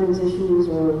in children's issues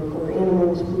or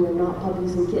animals who are not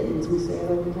puppies and kittens. We say it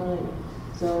all the time.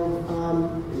 So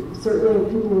certainly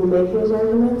people who make those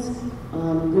arguments,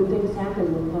 good things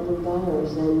happen with public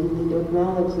dollars, and you need to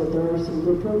acknowledge that there are some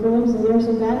good programs and there are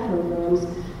some bad programs,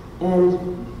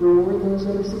 and reward those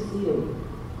that are succeeding.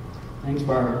 Thanks,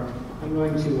 Barb. I'm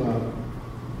going to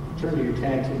turn to your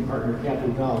tag team partner,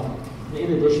 Cathy Belk.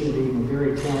 In addition to being a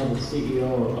very talented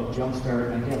CEO of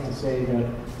JumpStart, I have to say that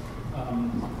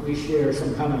we share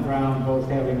some common ground, both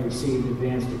having received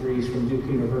advanced degrees from Duke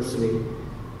University.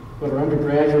 But her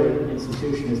undergraduate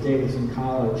institution is Davidson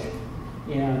College.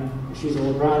 And she's a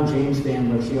LeBron James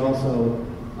fan, but she also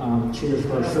cheers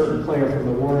for a certain player from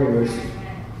the Warriors.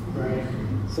 Right.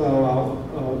 So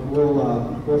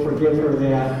we'll forgive her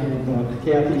that. And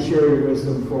Cathy, share your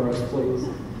wisdom for us, please.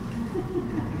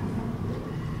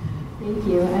 Thank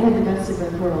you. I had the best of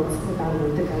both worlds about a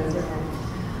month ago.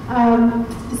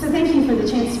 So thank you for the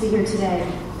chance to be here today.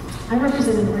 I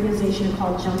represent an organization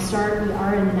called JumpStart. We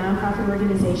are a nonprofit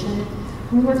organization.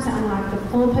 We work to unlock the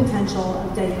full potential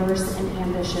of diverse and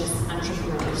ambitious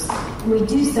entrepreneurs. And we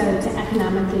do so to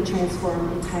economically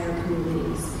transform entire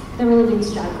communities. That really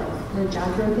means job growth. We're a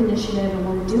job growth initiative, and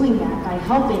we're doing that by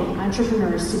helping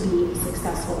entrepreneurs to be as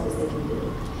successful as they can be.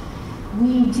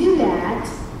 We do that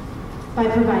by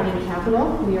providing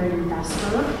capital. We are an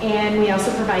investor, and we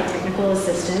also provide technical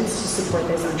assistance to support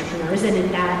those entrepreneurs, and in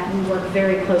that we work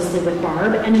very closely with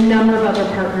Barb and a number of other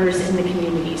partners in the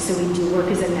community. So we do work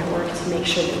as a network to make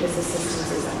sure that this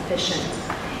assistance is efficient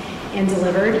and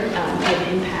delivered with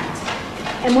impact.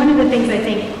 And one of the things I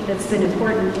think that's been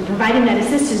important in providing that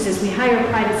assistance is we hire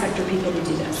private sector people to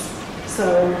do this.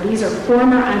 So these are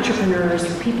former entrepreneurs,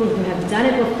 people who have done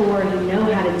it before, who know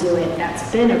how to do it. That's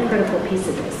been a critical piece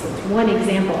of this. It's one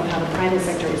example of how the private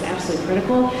sector is absolutely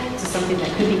critical to something that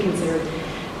could be considered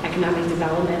economic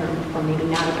development or maybe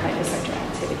not a private sector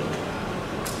activity.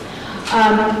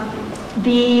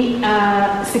 The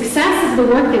success of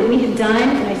the work that we have done,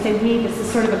 and I say we, this is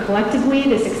sort of a collective we,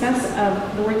 the success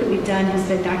of the work that we've done has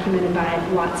been documented by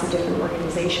lots of different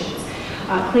organizations.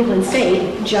 Cleveland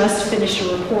State just finished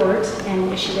a report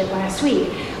and issued it last week,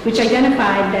 which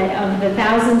identified that of the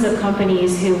thousands of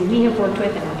companies who we have worked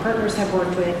with and our partners have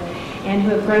worked with and who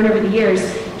have grown over the years,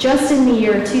 just in the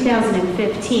year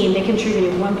 2015, they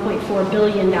contributed $1.4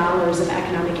 billion of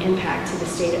economic impact to the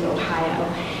state of Ohio.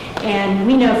 And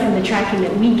we know from the tracking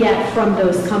that we get from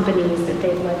those companies that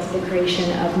they've led to the creation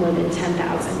of more than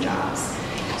 10,000 jobs.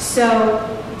 So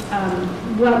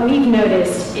what we've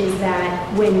noticed is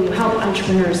that when you help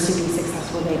entrepreneurs to be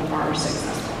successful, they are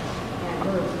successful. And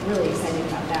we're really excited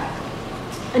about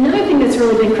that. Another thing that's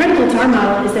really been critical to our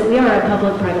model is that we are a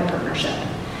public-private partnership.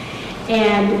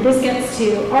 And this gets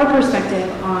to our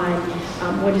perspective on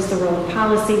what is the role of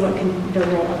policy, what can the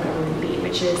role of government be,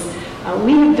 which is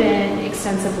we have been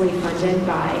extensively funded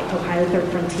by Ohio Third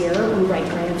Frontier. We write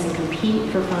grants and compete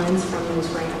for funds from those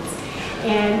grants.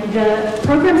 And the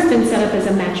program's been set up as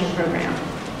a matching program.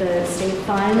 The state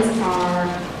funds are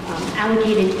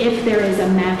allocated if there is a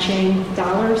matching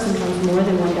dollar, sometimes more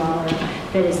than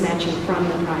 $1, that is matching from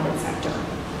the private sector.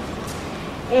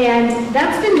 And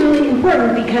that's been really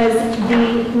important because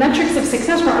the metrics of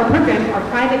success for our program are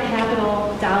private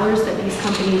capital dollars that these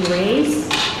companies raise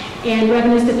and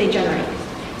revenues that they generate.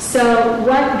 So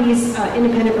what these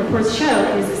independent reports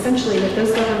show is essentially that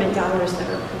those government dollars that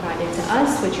are provided to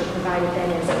us, which are provided then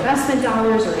as investment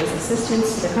dollars or as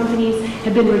assistance to the companies,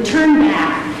 have been returned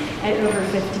back at over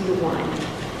 50 to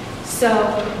 1. So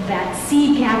that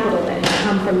seed capital that has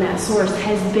come from that source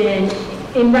has been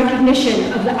in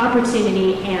recognition of the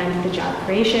opportunity and the job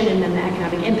creation and then the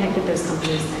economic impact that those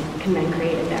companies can then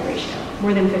create at that ratio,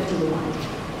 more than 50 to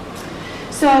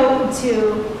 1. So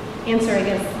to answer, I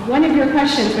guess, one of your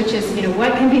questions, which is,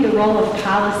 what can be the role of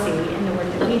policy in the work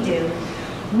that we do?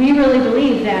 We really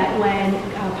believe that when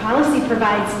policy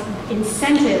provides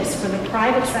incentives for the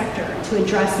private sector to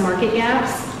address market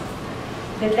gaps,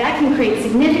 that can create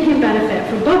significant benefit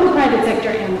for both the private sector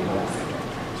and the public sector.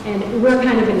 And we're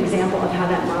kind of an example of how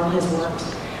that model has worked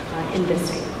in this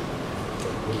state.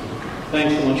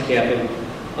 Thanks so much, Cathy.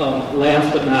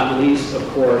 Last but not least, of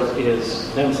course,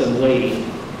 is Benson Lee.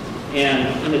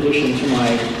 And in addition to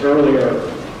my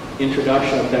earlier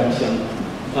introduction of Benson,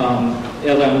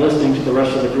 as I'm listening to the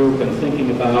rest of the group and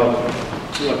thinking about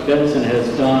what Benson has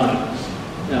done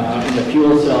in the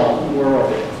fuel cell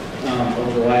world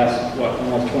over the last,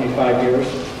 almost 25 years,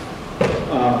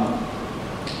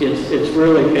 it's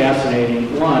really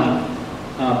fascinating. One,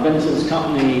 Benson's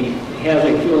company has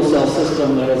a fuel cell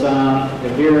system that is on the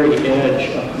very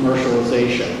edge of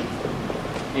commercialization.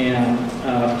 And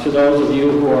to those of you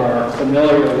who are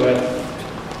familiar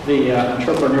with the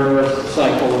entrepreneur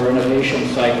cycle or innovation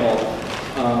cycle,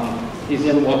 he's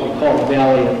in what we call the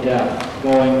valley of death,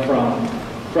 going from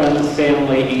friends,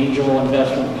 family, angel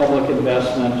investment, public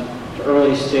investment, to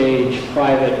early stage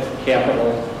private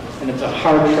capital. And it's a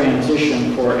hard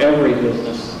transition for every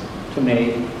business to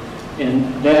make.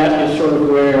 And that is sort of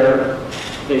where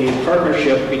the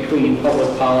partnership between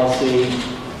public policy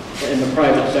and the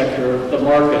private sector, the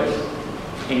market,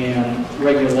 and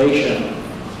regulation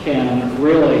can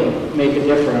really make a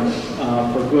difference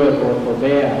for good or for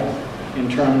bad in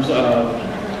terms of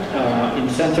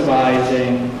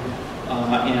incentivizing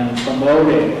and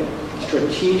promoting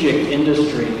strategic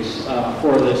industries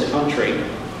for this country.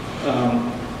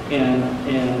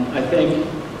 And I think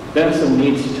Benson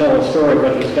needs to tell a story,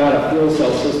 but he's got a fuel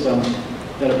cell system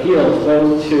that appeals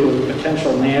both to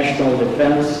potential national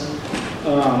defense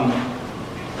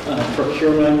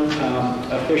procurement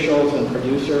officials and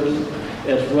producers,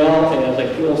 as well as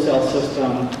a fuel cell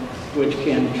system which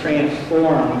can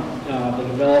transform the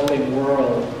developing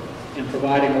world in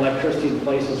providing electricity in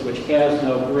places which has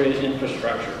no grid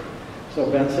infrastructure. So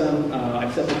Benson,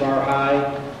 I've set the bar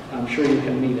high. I'm sure you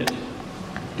can meet it.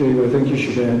 Dave, I think you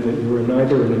should add that you are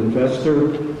neither an investor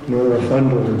nor a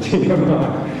funder in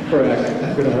TMI. Correct.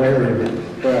 I'm going to hire you.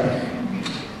 Correct.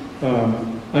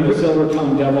 I'm a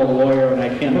silver-tongued devil lawyer, and I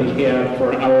can be had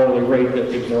for an hourly rate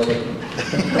that's exorbitant.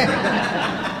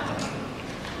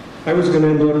 I was going to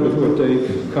end up with what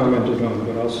Dave commented on,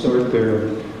 but I'll start there.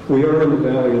 We are in the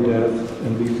valley of death,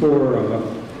 and before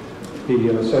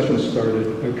the session started,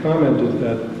 I commented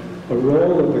that the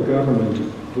role of the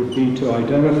government would be to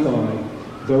identify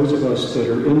those of us that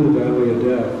are in the valley of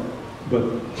death, but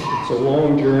it's a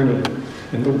long journey.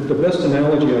 And the best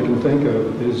analogy I can think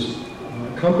of is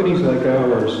companies like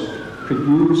ours could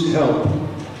use help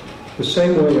the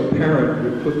same way a parent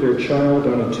would put their child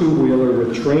on a two-wheeler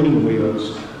with training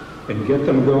wheels and get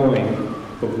them going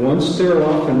But once they're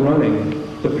off and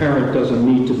running, the parent doesn't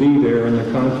need to be there, and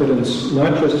the confidence,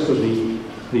 not just for the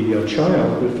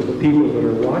child, but for the people that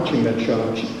are watching that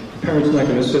child. The parent's not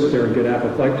going to sit there and get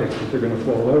apoplectic if they're going to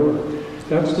fall over.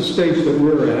 That's the stage that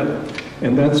we're at,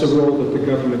 and that's a role that the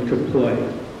government could play.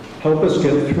 Help us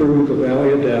get through the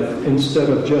valley of death instead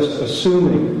of just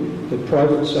assuming the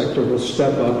private sector will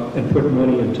step up and put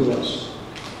money into us.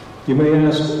 You may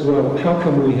ask, well, how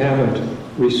come we haven't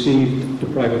received the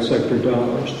private sector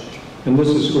dollars? And this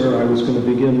is where I was going to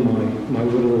begin my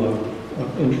little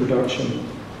introduction.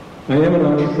 I am an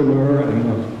entrepreneur.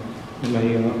 I'm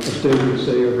as Dave would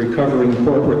say, a recovering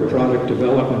corporate product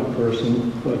development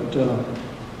person, but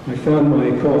I found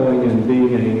my calling in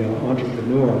being an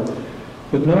entrepreneur.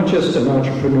 But not just an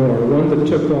entrepreneur, one that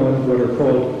took on what are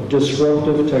called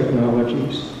disruptive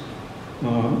technologies.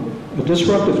 A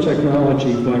disruptive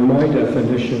technology, by my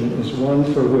definition, is one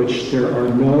for which there are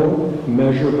no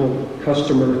measurable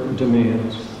customer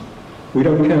demands. We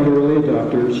don't count early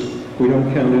adopters. We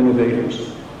don't count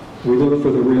innovators. We look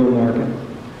for the real market.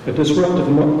 A disruptive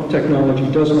technology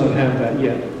does not have that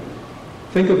yet.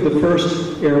 Think of the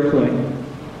first airplane,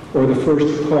 or the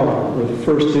first car, or the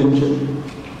first engine.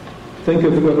 Think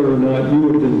of whether or not you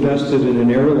would have invested in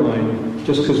an airline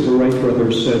just because the Wright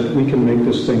brothers said, we can make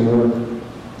this thing work.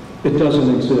 It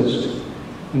doesn't exist.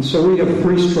 And so we have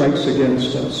 3 strikes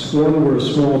against us. 1, we're a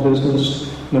small business.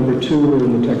 Number 2, we're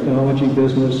in the technology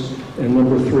business. And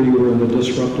number 3, we're in the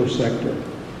disruptive sector.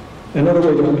 Another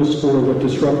way to underscore what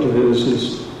disruptive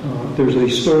is there's a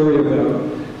story about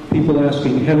people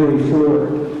asking Henry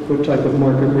Ford what type of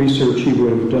market research he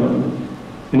would have done.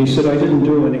 And he said, I didn't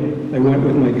do any. I went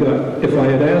with my gut. If I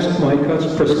had asked my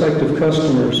prospective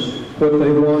customers what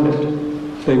they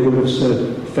wanted, they would have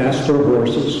said, faster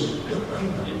horses.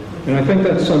 And I think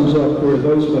that sums up where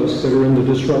those of us that are in the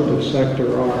disruptive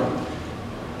sector are.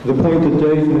 To the point that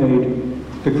Dave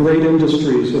made, the great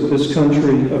industries of this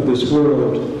country, of this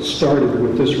world, started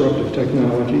with disruptive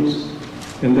technologies.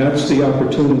 And that's the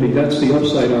opportunity, that's the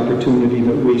upside opportunity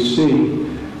that we see.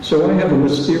 So I have a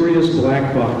mysterious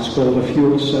black box called a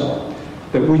fuel cell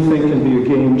that we think can be a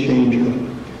game changer.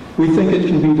 We think it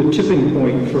can be the tipping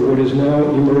point for what is now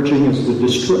emerging as the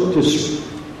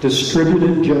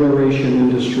distributed generation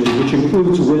industry, which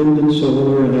includes wind and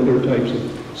solar and other types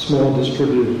of small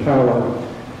distributed power.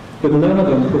 But none of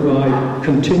them provide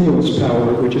continuous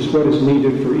power, which is what is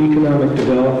needed for economic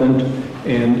development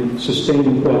and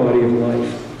sustaining quality of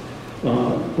life.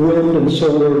 Wind and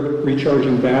solar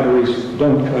recharging batteries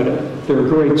don't cut it. They're a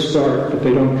great start, but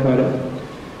they don't cut it.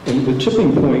 And the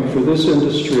tipping point for this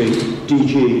industry,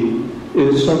 DG,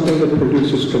 is something that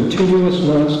produces continuous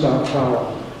non-stop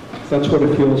power. That's what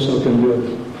a fuel cell can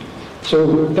do.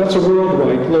 So that's a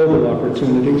worldwide, global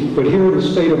opportunity. But here in the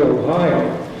state of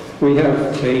Ohio, we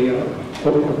have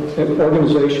an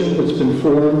organization that's been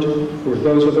formed where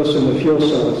those of us in the fuel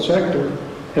cell sector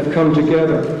have come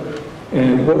together.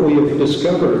 And what we have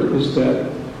discovered is that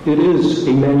it is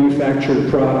a manufactured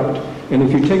product. And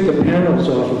if you take the panels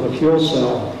off of a fuel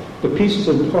cell, the pieces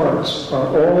and parts are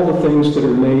all the things that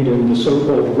are made in the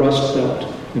so-called Rust Belt,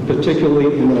 and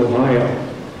particularly in Ohio.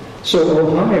 So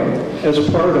Ohio, as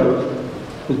part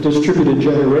of the distributed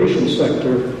generation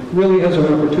sector, really has an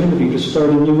opportunity to start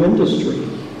a new industry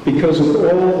because of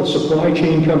all the supply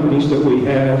chain companies that we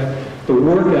have, the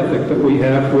work ethic that we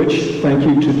have, which, thank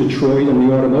you to Detroit and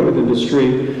the automotive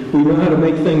industry, we know how to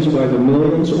make things by the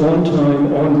millions, on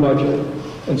time, on budget,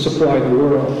 and supply the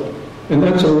world. And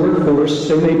that's a workforce.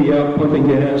 They may be out pumping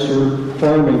gas or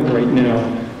farming right now.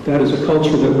 That is a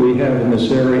culture that we have in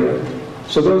this area.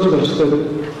 So those of us that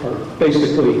are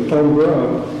basically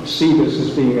homegrown see this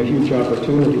as being a huge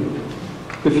opportunity.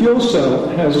 The fuel cell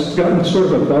has gotten sort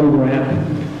of a bum rap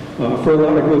for a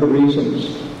lot of good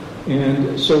reasons.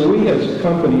 And so we as a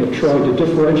company have tried to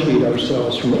differentiate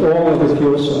ourselves from all other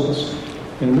fuel cells.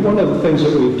 And one of the things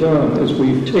that we've done is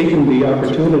we've taken the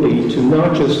opportunity to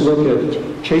not just look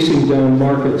at chasing down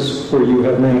markets where you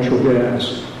have natural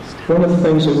gas. One of the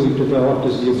things that we've developed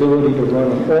is the ability to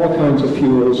run on all kinds of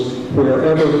fuels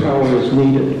wherever power is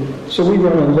needed. So we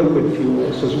run on liquid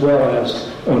fuels as well as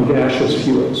on gaseous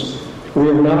fuels. We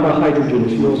are not a hydrogen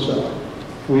fuel cell.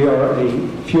 We are a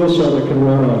fuel cell that can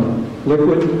run on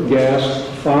liquid, gas,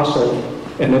 fossil,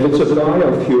 and if it's a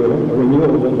biofuel, a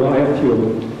renewable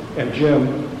biofuel, and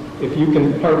Jim, if you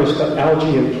can harvest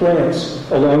algae in plants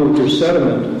along with your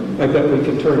sediment, I bet we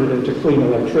can turn it into clean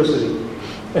electricity.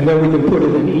 And then we can put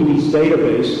it in Ebie's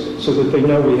database so that they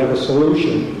know we have a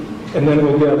solution. And then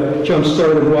we'll get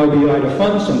JumpStart and YBI to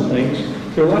fund some things.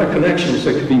 There are a lot of connections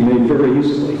that could be made very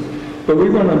easily. But we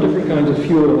run on different kinds of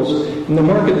fuels, and the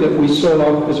market that we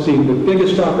saw as being the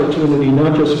biggest opportunity,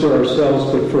 not just for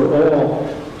ourselves, but for all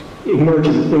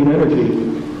emerging clean energy,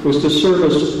 was to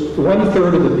service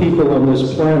 1/3 of the people on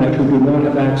this planet who do not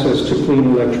have access to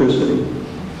clean electricity.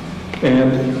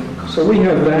 And so we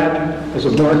have that as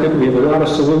a market. We have a lot of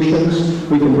solutions.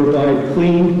 We can provide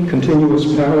clean, continuous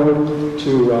power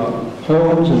to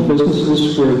homes and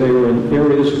businesses where they are in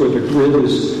areas where the grid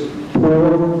is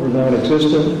poor or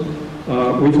non-existent.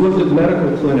 We've looked at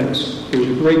medical clinics. There's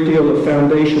a great deal of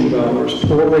foundation dollars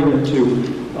pouring into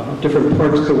different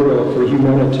parts of the world for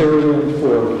humanitarian,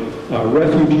 for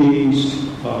refugees,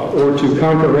 or to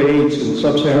conquer AIDS in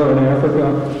sub-Saharan Africa.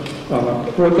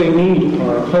 What they need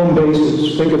are home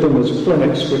bases. Think of them as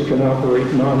clinics which can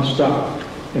operate non-stop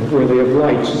and where they have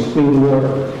lights and clean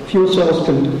water. Fuel cells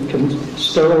can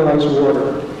sterilize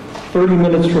water. 30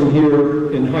 minutes from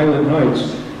here in Highland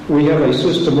Heights, we have a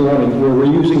system running where we're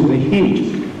using the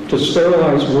heat to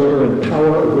sterilize water and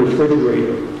power a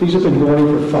refrigerator. These have been going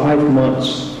for 5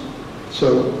 months.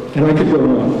 So, and I could go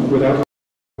on without...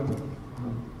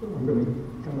 I'm going to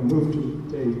kind of move to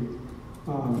Dave.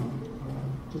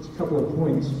 Just a couple of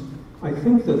points. I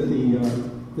think that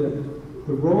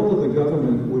the role of the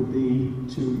government would be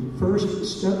to first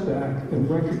step back and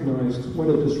recognize what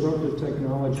a disruptive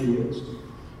technology is.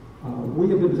 We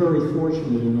have been very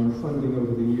fortunate in our funding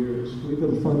over the years. We've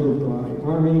been funded by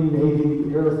Army,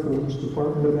 Navy, Air Force,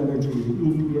 Department of Energy, the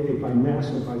EPA, by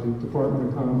NASA, by the Department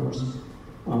of Commerce.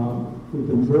 We've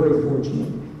been very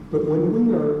fortunate. But when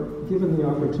we are given the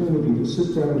opportunity to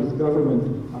sit down with government,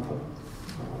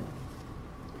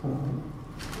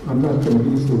 I'm not going to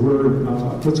use the word,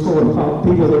 let's call them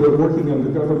people that are working under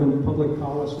government public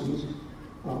policies,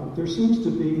 there seems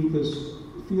to be this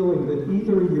feeling that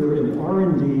either you're in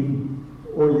R&D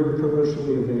or you're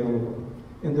commercially available.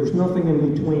 And there's nothing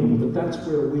in between, but that's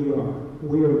where we are.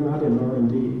 We are not in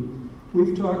R&D.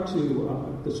 We've talked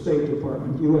to the State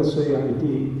Department,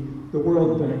 USAID, the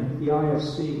World Bank, the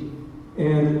IFC,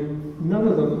 and none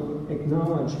of them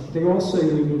acknowledge, they all say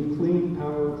we need clean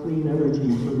power, clean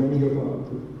energy for many of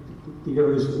the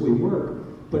areas that we work,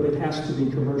 but it has to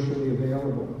be commercially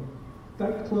available.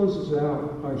 That closes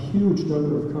out a huge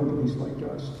number of companies like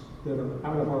us that are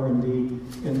out of R&D.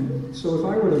 And so if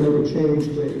I were to make a change,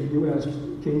 Dave, you asked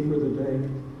King for the day,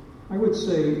 I would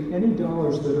say any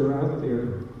dollars that are out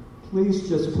there, please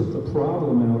just put the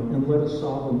problem out and let us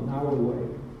solve them our way.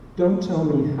 Don't tell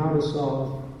me how to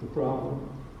solve the problem.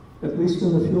 At least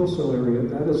in the fuel cell area,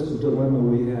 that is the dilemma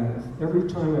we have. Every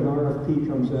time an RFP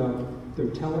comes out,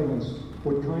 they're telling us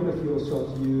what kind of fuel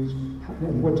cells to use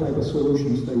and what type of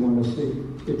solutions they want to see.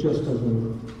 It just doesn't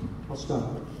work. I'll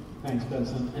stop there. Thanks,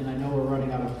 Benson. And I know we're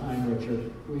running out of time,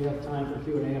 Richard. Do we have time for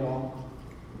Q&A at all?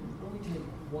 Let me take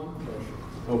one question.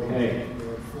 Okay.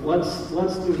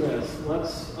 Let's do this.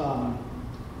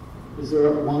 Is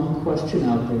there one question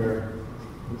out there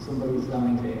that somebody's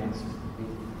dying to answer?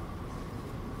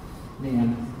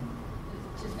 Nan.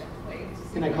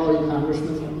 Can I call you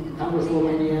Congressman?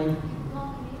 Congresswoman Nan?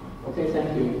 Okay,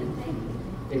 thank you.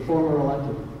 A former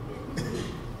elected.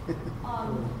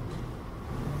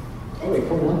 Oh, a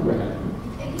former undergrad.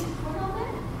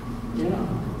 Yeah.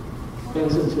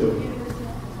 Benson too.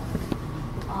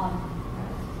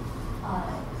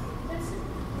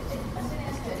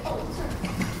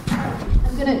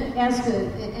 I'm going to ask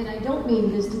and I don't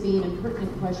mean this to be an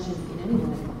impertinent question in any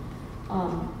way,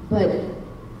 but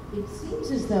it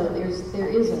seems as though there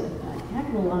is a heck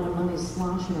of a lot of money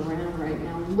sloshing around right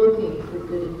now looking for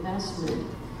good investment.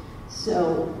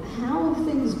 So how have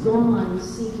things gone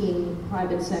seeking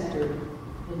private sector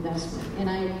investment? And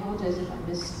I apologize if I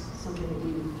missed something that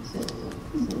you said.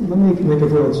 Let me make a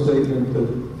broad statement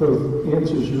that both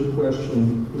answers your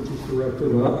question, which is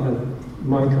directed at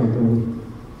my company,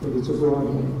 but it's a broad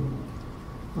one.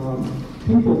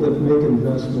 People that make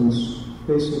investments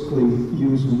basically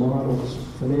use models,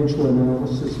 financial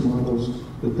analysis models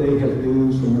that they have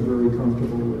used and are very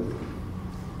comfortable with.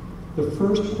 The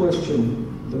first question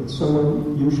that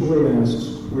someone usually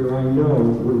asks, where I know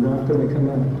we're not going to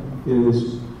connect,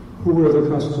 is who are the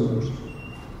customers?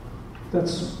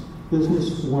 That's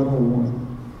business 101.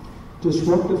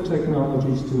 Disruptive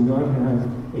technologies do not have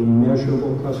a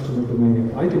measurable customer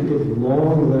demand. I can give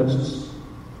long lists.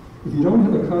 If you don't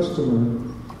have a customer,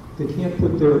 they can't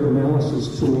put their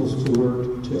analysis tools to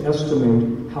work to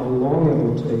estimate how long it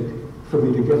will take for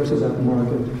me to get to that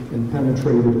market and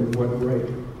penetrate it at what rate.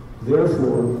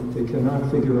 Therefore, they cannot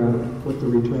figure out what the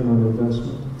return on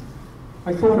investment.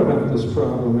 I thought about this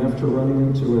problem after running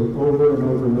into it over and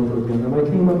over and over again, and I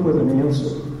came up with an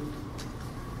answer.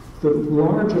 The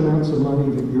large amounts of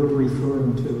money that you're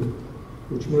referring to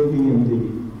which may be in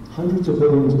the hundreds of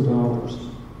billions of dollars,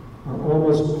 are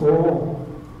almost all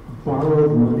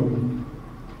borrowed money.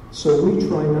 So we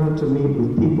try not to meet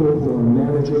with people who are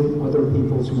managing other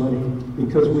people's money,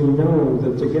 because we know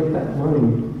that to get that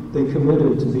money, they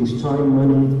committed to these time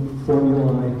money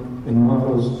formulae and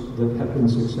models that have been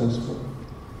successful.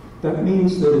 That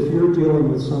means that if you're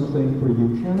dealing with something where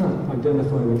you cannot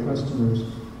identify the customers,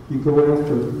 you go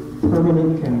after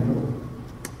permanent capital.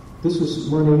 This is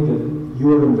money that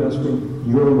you are investing,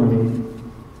 your money,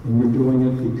 and you're doing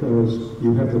it because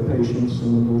you have the patience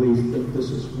and the belief that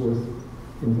this is worth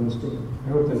investing in. I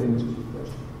hope that answers your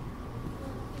question.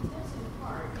 That's in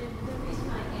part. And the reason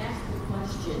I asked the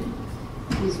question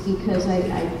is because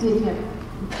I did have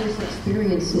personal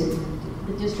experience in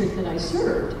the district that I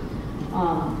served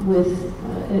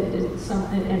with some,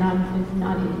 and I'm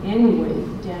not in any way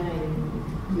damning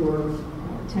your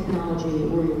technology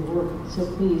or your work, so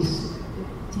please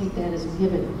take that as a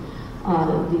given.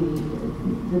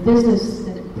 The business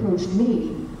that approached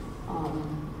me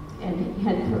and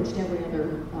had approached every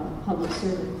other public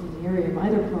servant in the area of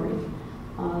either party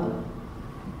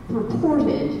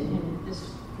purported, and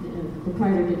this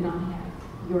proprietor did not have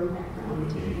your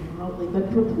background remotely,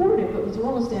 but purported, but was a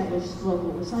well-established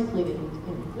local recycling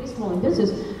and waste hauling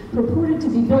business, purported to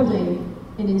be building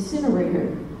an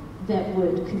incinerator that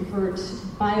would convert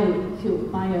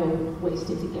biofuel, bio-waste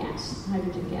into gas,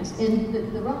 hydrogen gas. And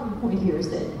the relevant point here is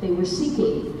that they were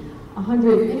seeking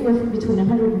anywhere between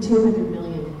 100 and 200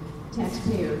 million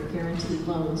taxpayer guaranteed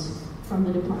loans from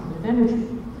the Department of Energy.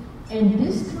 And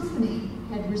this company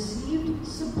had received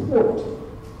support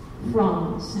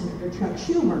from Senator Chuck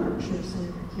Schumer, I'm sure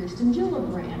Senator Kirsten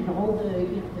Gillibrand, all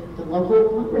the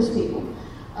local Congress people.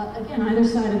 Again, either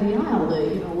side of the aisle,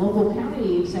 the local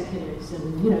county executives,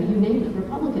 and you name it,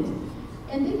 Republicans,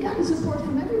 and they've gotten support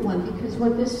from everyone because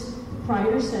what this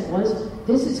proprietor said was,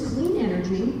 this is clean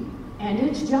energy and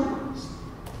it's jobs.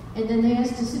 And then they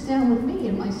asked to sit down with me,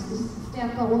 and my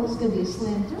staff thought, well, this is going to be a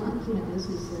slam dunk. This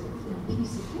is a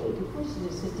piece of cake. Of course, you're going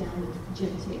to sit down with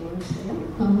Jim Taylor and say,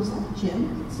 oh, thumbs up,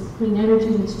 Jim. It's a clean energy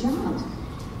and it's jobs.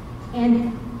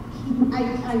 And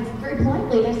I very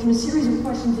politely asked him a series of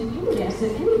questions that you would ask,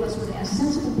 that any of us would ask,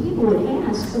 sensible people would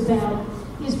ask about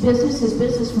his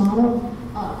business model,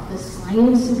 the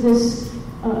science of this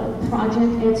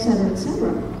project, et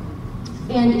cetera,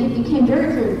 and it became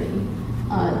very clear to me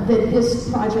that this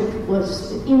project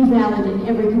was invalid in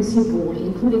every conceivable way,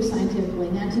 including scientifically.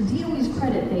 Now, to DOE's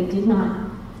credit, they did not,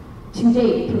 to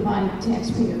date, provide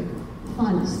taxpayer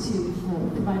funds to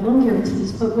provide loan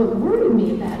guarantees, but what worried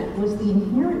me about it was the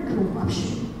inherent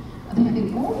corruption of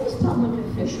having all these public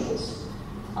officials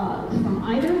from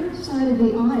either side of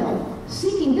the aisle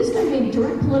seeking. This guy made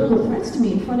direct political threats to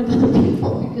me in front of other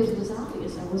people because it was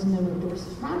obvious I wasn't going to endorse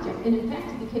this project, and in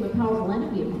fact it became a powerful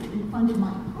enemy of mine and funded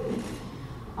my opponent.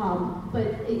 But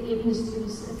it was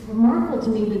remarkable to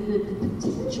me that the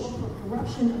potential for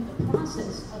corruption of the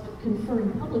process of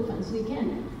conferring public funds. And again,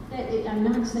 I'm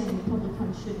not saying public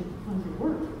funds shouldn't fund your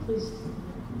work. Please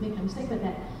make no mistake about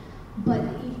that. But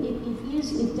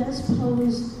it does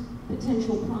pose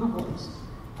potential problems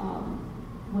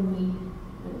when we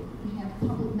have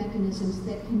public mechanisms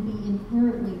that can be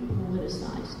inherently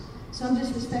politicized. So I'm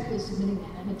just respectfully submitting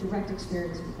that. I had direct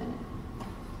experience with that.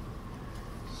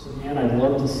 So, man, I'd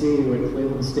love to see you at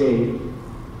Cleveland State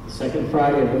the second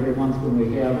Friday of every month when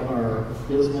we have our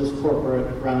business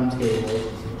corporate roundtable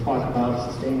to talk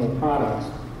about sustainable products.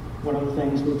 One of the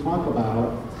things we talk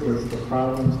about is the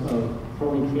problems of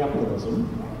crony capitalism.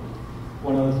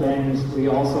 One of the things we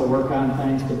also work on,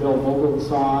 thanks to Bill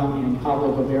Vogelsong and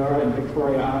Pablo Guevara and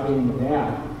Victoria Ebie in the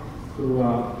back, who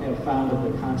have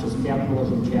founded the Conscious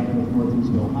Capitalism chapter of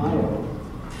Northeast Ohio,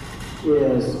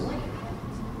 is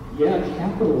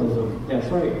capitalism, that's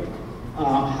right.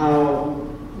 How,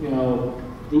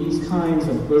 these kinds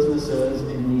of businesses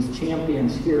and these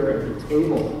champions here at the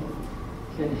table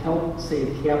can help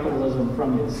save capitalism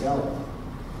from itself.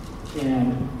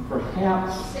 And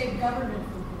perhaps... Save government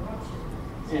from corruption.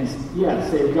 And,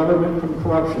 save government from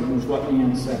corruption is what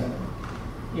Nan said.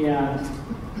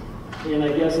 And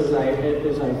I guess as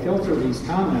I filter these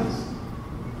comments,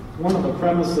 one of the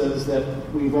premises that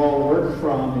we've all worked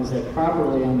from is that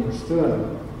properly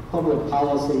understood, public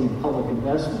policy and public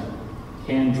investment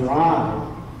can drive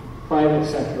private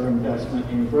sector investment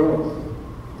and growth.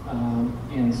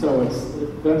 And so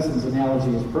Benson's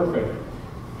analogy is perfect.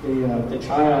 The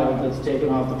child that's taken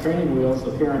off the training wheels,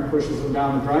 the parent pushes him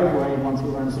down the driveway, and once he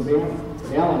learns the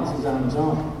balance, he's on his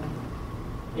own.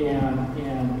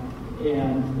 And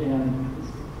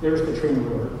there's Katrina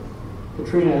Ward.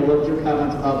 Katrina, I loved your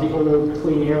comments about the old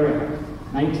Clean Air Act,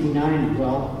 1990.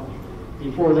 Well,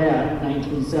 Before that,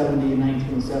 1970 and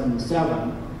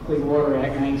 1977, Clean Water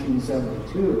Act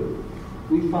 1972,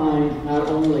 we find not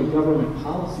only government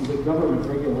policy, but government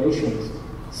regulations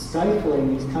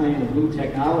stifling these kind of new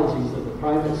technologies that the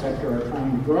private sector are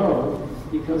trying to grow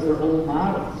because they're old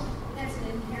models. That's an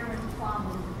inherent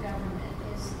problem with government,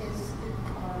 as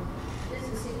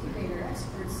business incubator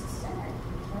experts said.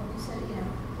 We said,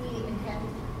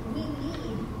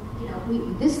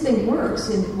 this thing works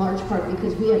in large part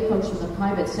because we have folks from the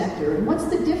private sector. And what's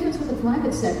the difference with the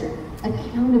private sector?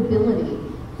 Accountability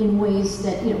in ways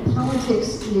that,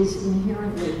 politics is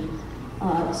inherently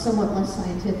somewhat less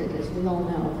scientific, as we all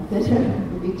know. That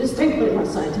would be distinctly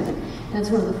less scientific. And that's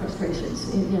one of the frustrations.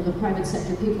 In the private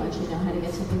sector, people actually know how to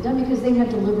get something done because they have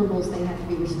deliverables they have to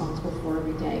be responsible for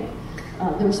every day.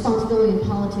 The responsibility in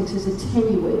politics is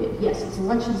attenuated. Yes, it's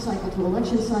election cycle to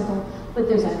election cycle, but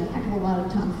there's a heck of a lot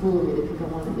of tomfoolery that could go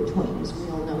on in between, as we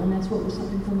all know, and that's what we're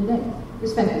suffering from today.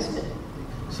 Respect this bit.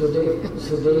 So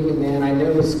David, man, I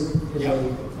know this is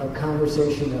a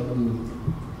conversation that we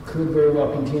could very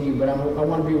well continue, but I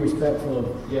want to be respectful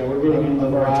of we're getting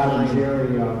into our Tom and time.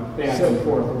 Jerry back and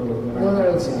forth a little bit.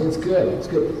 No, it's good. It's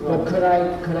good. But could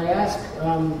I ask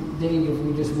Dave if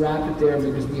we just wrap it there,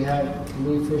 because we have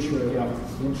Lee Fisher,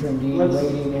 the interim dean,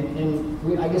 waiting,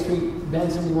 and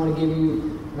Benson, we want to give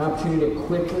you an opportunity to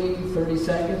quickly, 30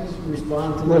 seconds,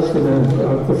 respond to Less than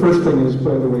that. The first thing is,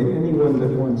 by the way, anyone that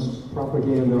wants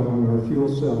propaganda on our fuel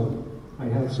cell, I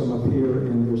have some up here,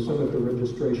 and there's some at the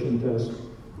registration desk.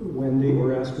 Wendy,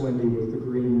 or ask Wendy with the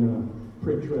green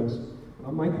print dress.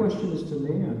 My question is to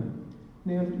Nan.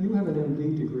 Nan, you have an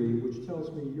MD degree, which tells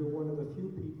me you're one of the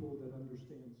few people that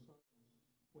understand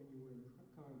science when you were in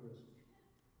Congress.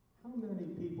 How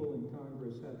many people in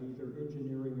Congress have either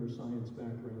engineering or science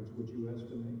backgrounds, would you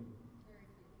estimate?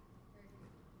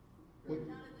 Very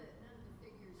few.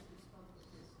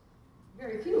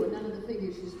 Very few, and none of the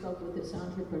figures who spoke with this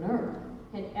entrepreneur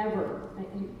had ever,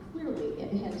 clearly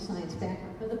had a science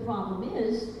background. But the problem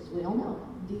is, as we all know,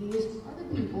 these are the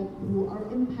people who are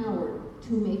empowered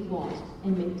to make laws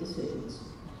and make decisions.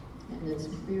 And it's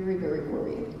very, very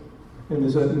worrying. And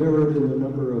is that mirrored in the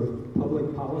number of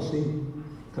public policy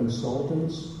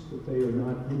consultants, that they are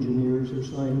not engineers or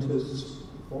scientists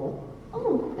at all?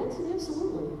 Oh, that's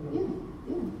absolutely, yeah.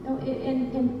 No,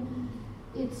 and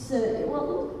it's,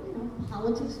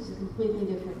 politics is a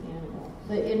completely different animal.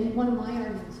 But one of my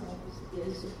arguments always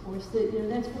is, of course, that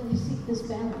that's where we seek this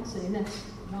balance. I mean, that's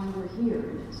why we're here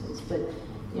in essence. But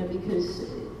because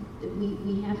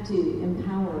we have to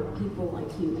empower people like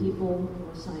you, people who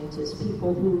are scientists,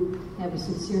 people who have a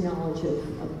sincere knowledge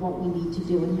of what we need to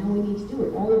do and how we need to do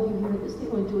it. All of you here at this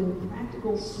table are doing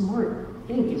practical, smart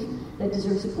things that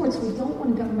deserve support. So we don't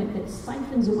want a government that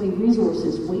siphons away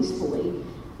resources wastefully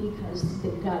because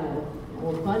they've got a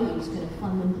buddy who's going to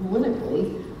fund them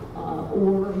politically,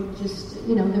 or just,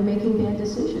 they're making bad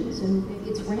decisions. And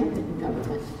it's rampant in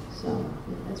government. So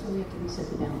that's where we have to reset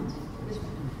the balance.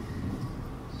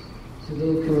 So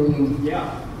Dave, can we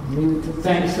leave it to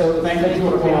thank you to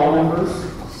our panel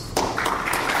members.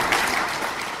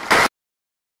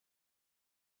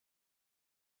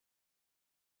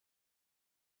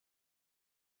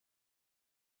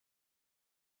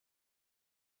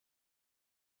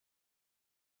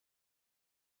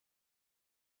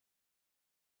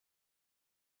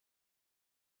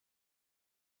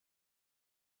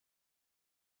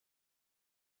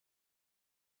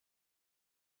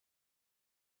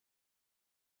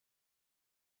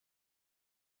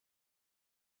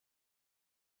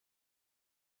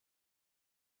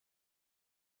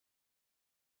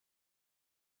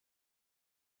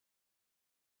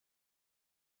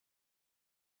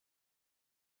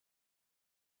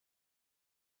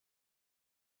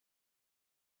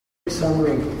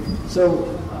 Summary. So,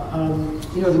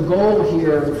 the goal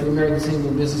here for the American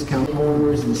Single Business Council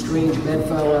owners and strange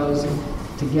bedfellows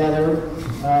together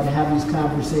to have these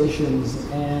conversations.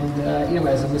 And,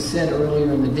 as it was said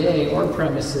earlier in the day, our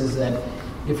premise is that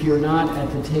if you're not at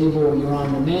the table, you're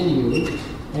on the menu.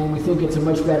 And we think it's a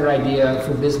much better idea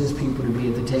for business people to be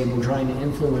at the table trying to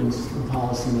influence the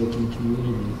policymaking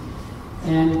community.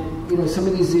 And, some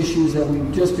of these issues that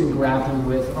we've just been grappling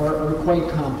with are quite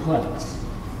complex.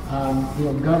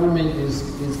 Government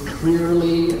is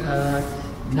clearly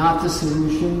not the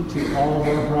solution to all of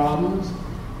our problems.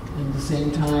 And at the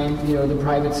same time, the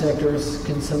private sectors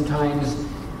can sometimes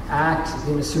act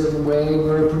in a certain way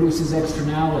where it produces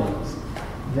externalities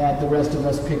that the rest of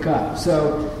us pick up.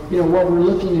 So, what we're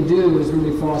looking to do is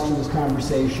really foster this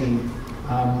conversation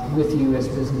with you as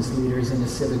business leaders and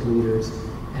as civic leaders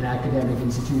and academic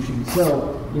institutions.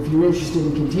 So, if you're interested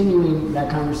in continuing that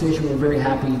conversation, we're very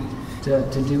happy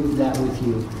to do that with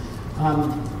you.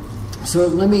 So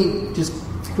let me just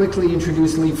quickly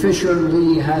introduce Lee Fisher.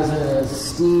 Lee has an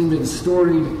esteemed and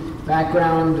storied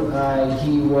background.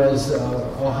 He was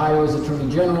Ohio's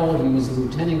Attorney General. He was the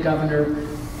Lieutenant Governor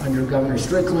under Governor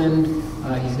Strickland.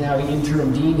 He's now the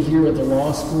interim dean here at the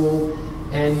law school.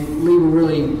 And Lee, we're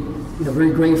really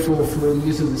very grateful for the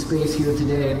use of the space here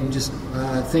today. And just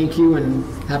thank you and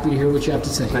happy to hear what you have to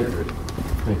say. Thank you.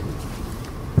 Thank you.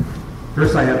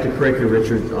 First, I have to correct you,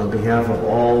 Richard, on behalf of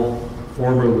all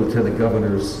former lieutenant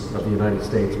governors of the United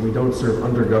States. We don't serve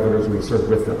under governors, we serve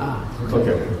with them.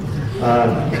 Okay.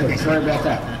 Sorry about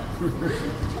that.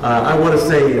 I want to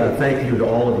say thank you to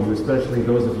all of you, especially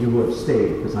those of you who have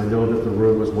stayed, because I know that the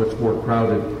room was much more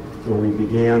crowded when we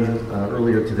began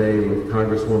earlier today with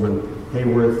Congresswoman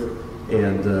Hayworth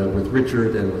and with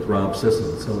Richard and with Rob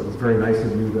Sisson. So it's very nice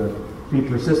of you to be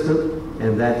persistent,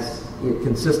 and that's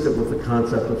consistent with the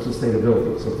concept of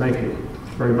sustainability. So thank you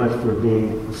very much for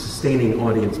being sustaining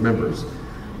audience members.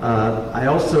 I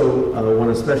also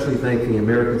want to especially thank the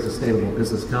American Sustainable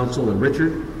Business Council and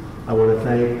Richard. I want to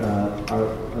thank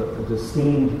our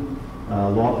esteemed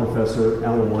law professor,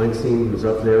 Alan Weinstein, who's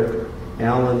up there.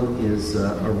 Alan is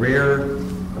a rare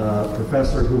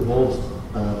professor who holds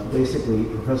basically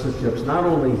professorships not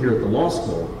only here at the law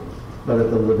school, but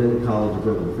at the Levin College of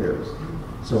Urban Affairs.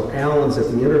 So Alan's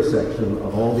at the intersection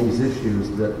of all these issues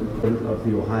of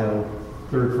the Ohio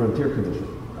Third Frontier Commission,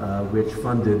 which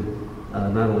funded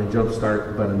not only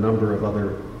JumpStart, but a number of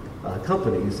other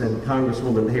companies. And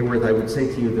Congresswoman Hayworth, I would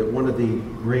say to you that one of the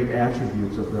great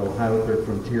attributes of the Ohio Third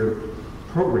Frontier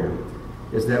program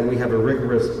is that we have a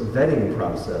rigorous vetting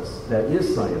process that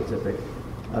is scientific,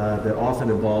 that often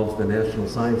involves the National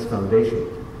Science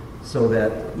Foundation, so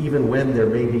that even when there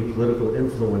may be political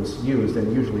influence used,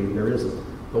 and usually there isn't,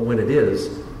 but when it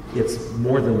is, it's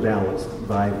more than balanced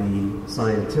by the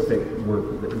scientific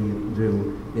work that we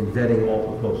do in vetting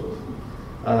all proposals.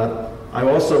 I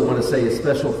also want to say a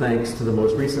special thanks to the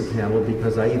most recent panel,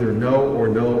 because I either know or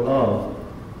know of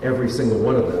every single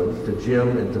one of them, to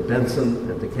Jim and to Benson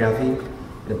and to Cathy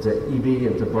and to Ebie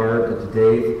and to Barb and to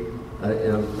Dave,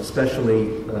 and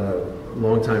especially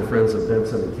longtime friends of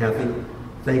Benson and Cathy.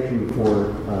 Thank you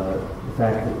for the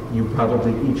fact that you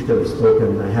probably each could have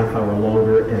spoken a half hour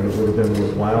longer and it would have been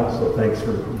worthwhile, so thanks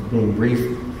for being brief.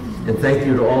 And thank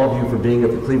you to all of you for being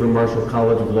at the Cleveland Marshall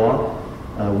College of Law.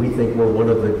 We think we're one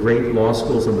of the great law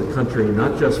schools in the country,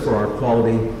 not just for our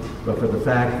quality, but for the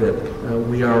fact that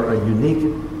we are a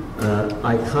unique,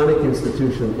 iconic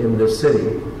institution in this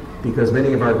city, because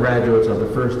many of our graduates are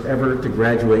the first ever to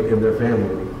graduate in their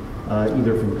family,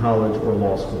 either from college or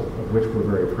law school, of which we're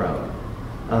very proud.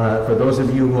 For those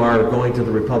of you who are going to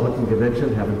the Republican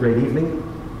Convention, have a great evening.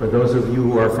 For those of you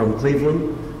who are from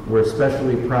Cleveland, we're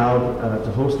especially proud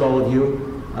to host all of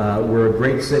you. We're a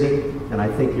great city, and I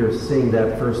think you're seeing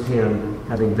that firsthand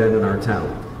having been in our town.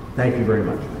 Thank you very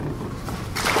much.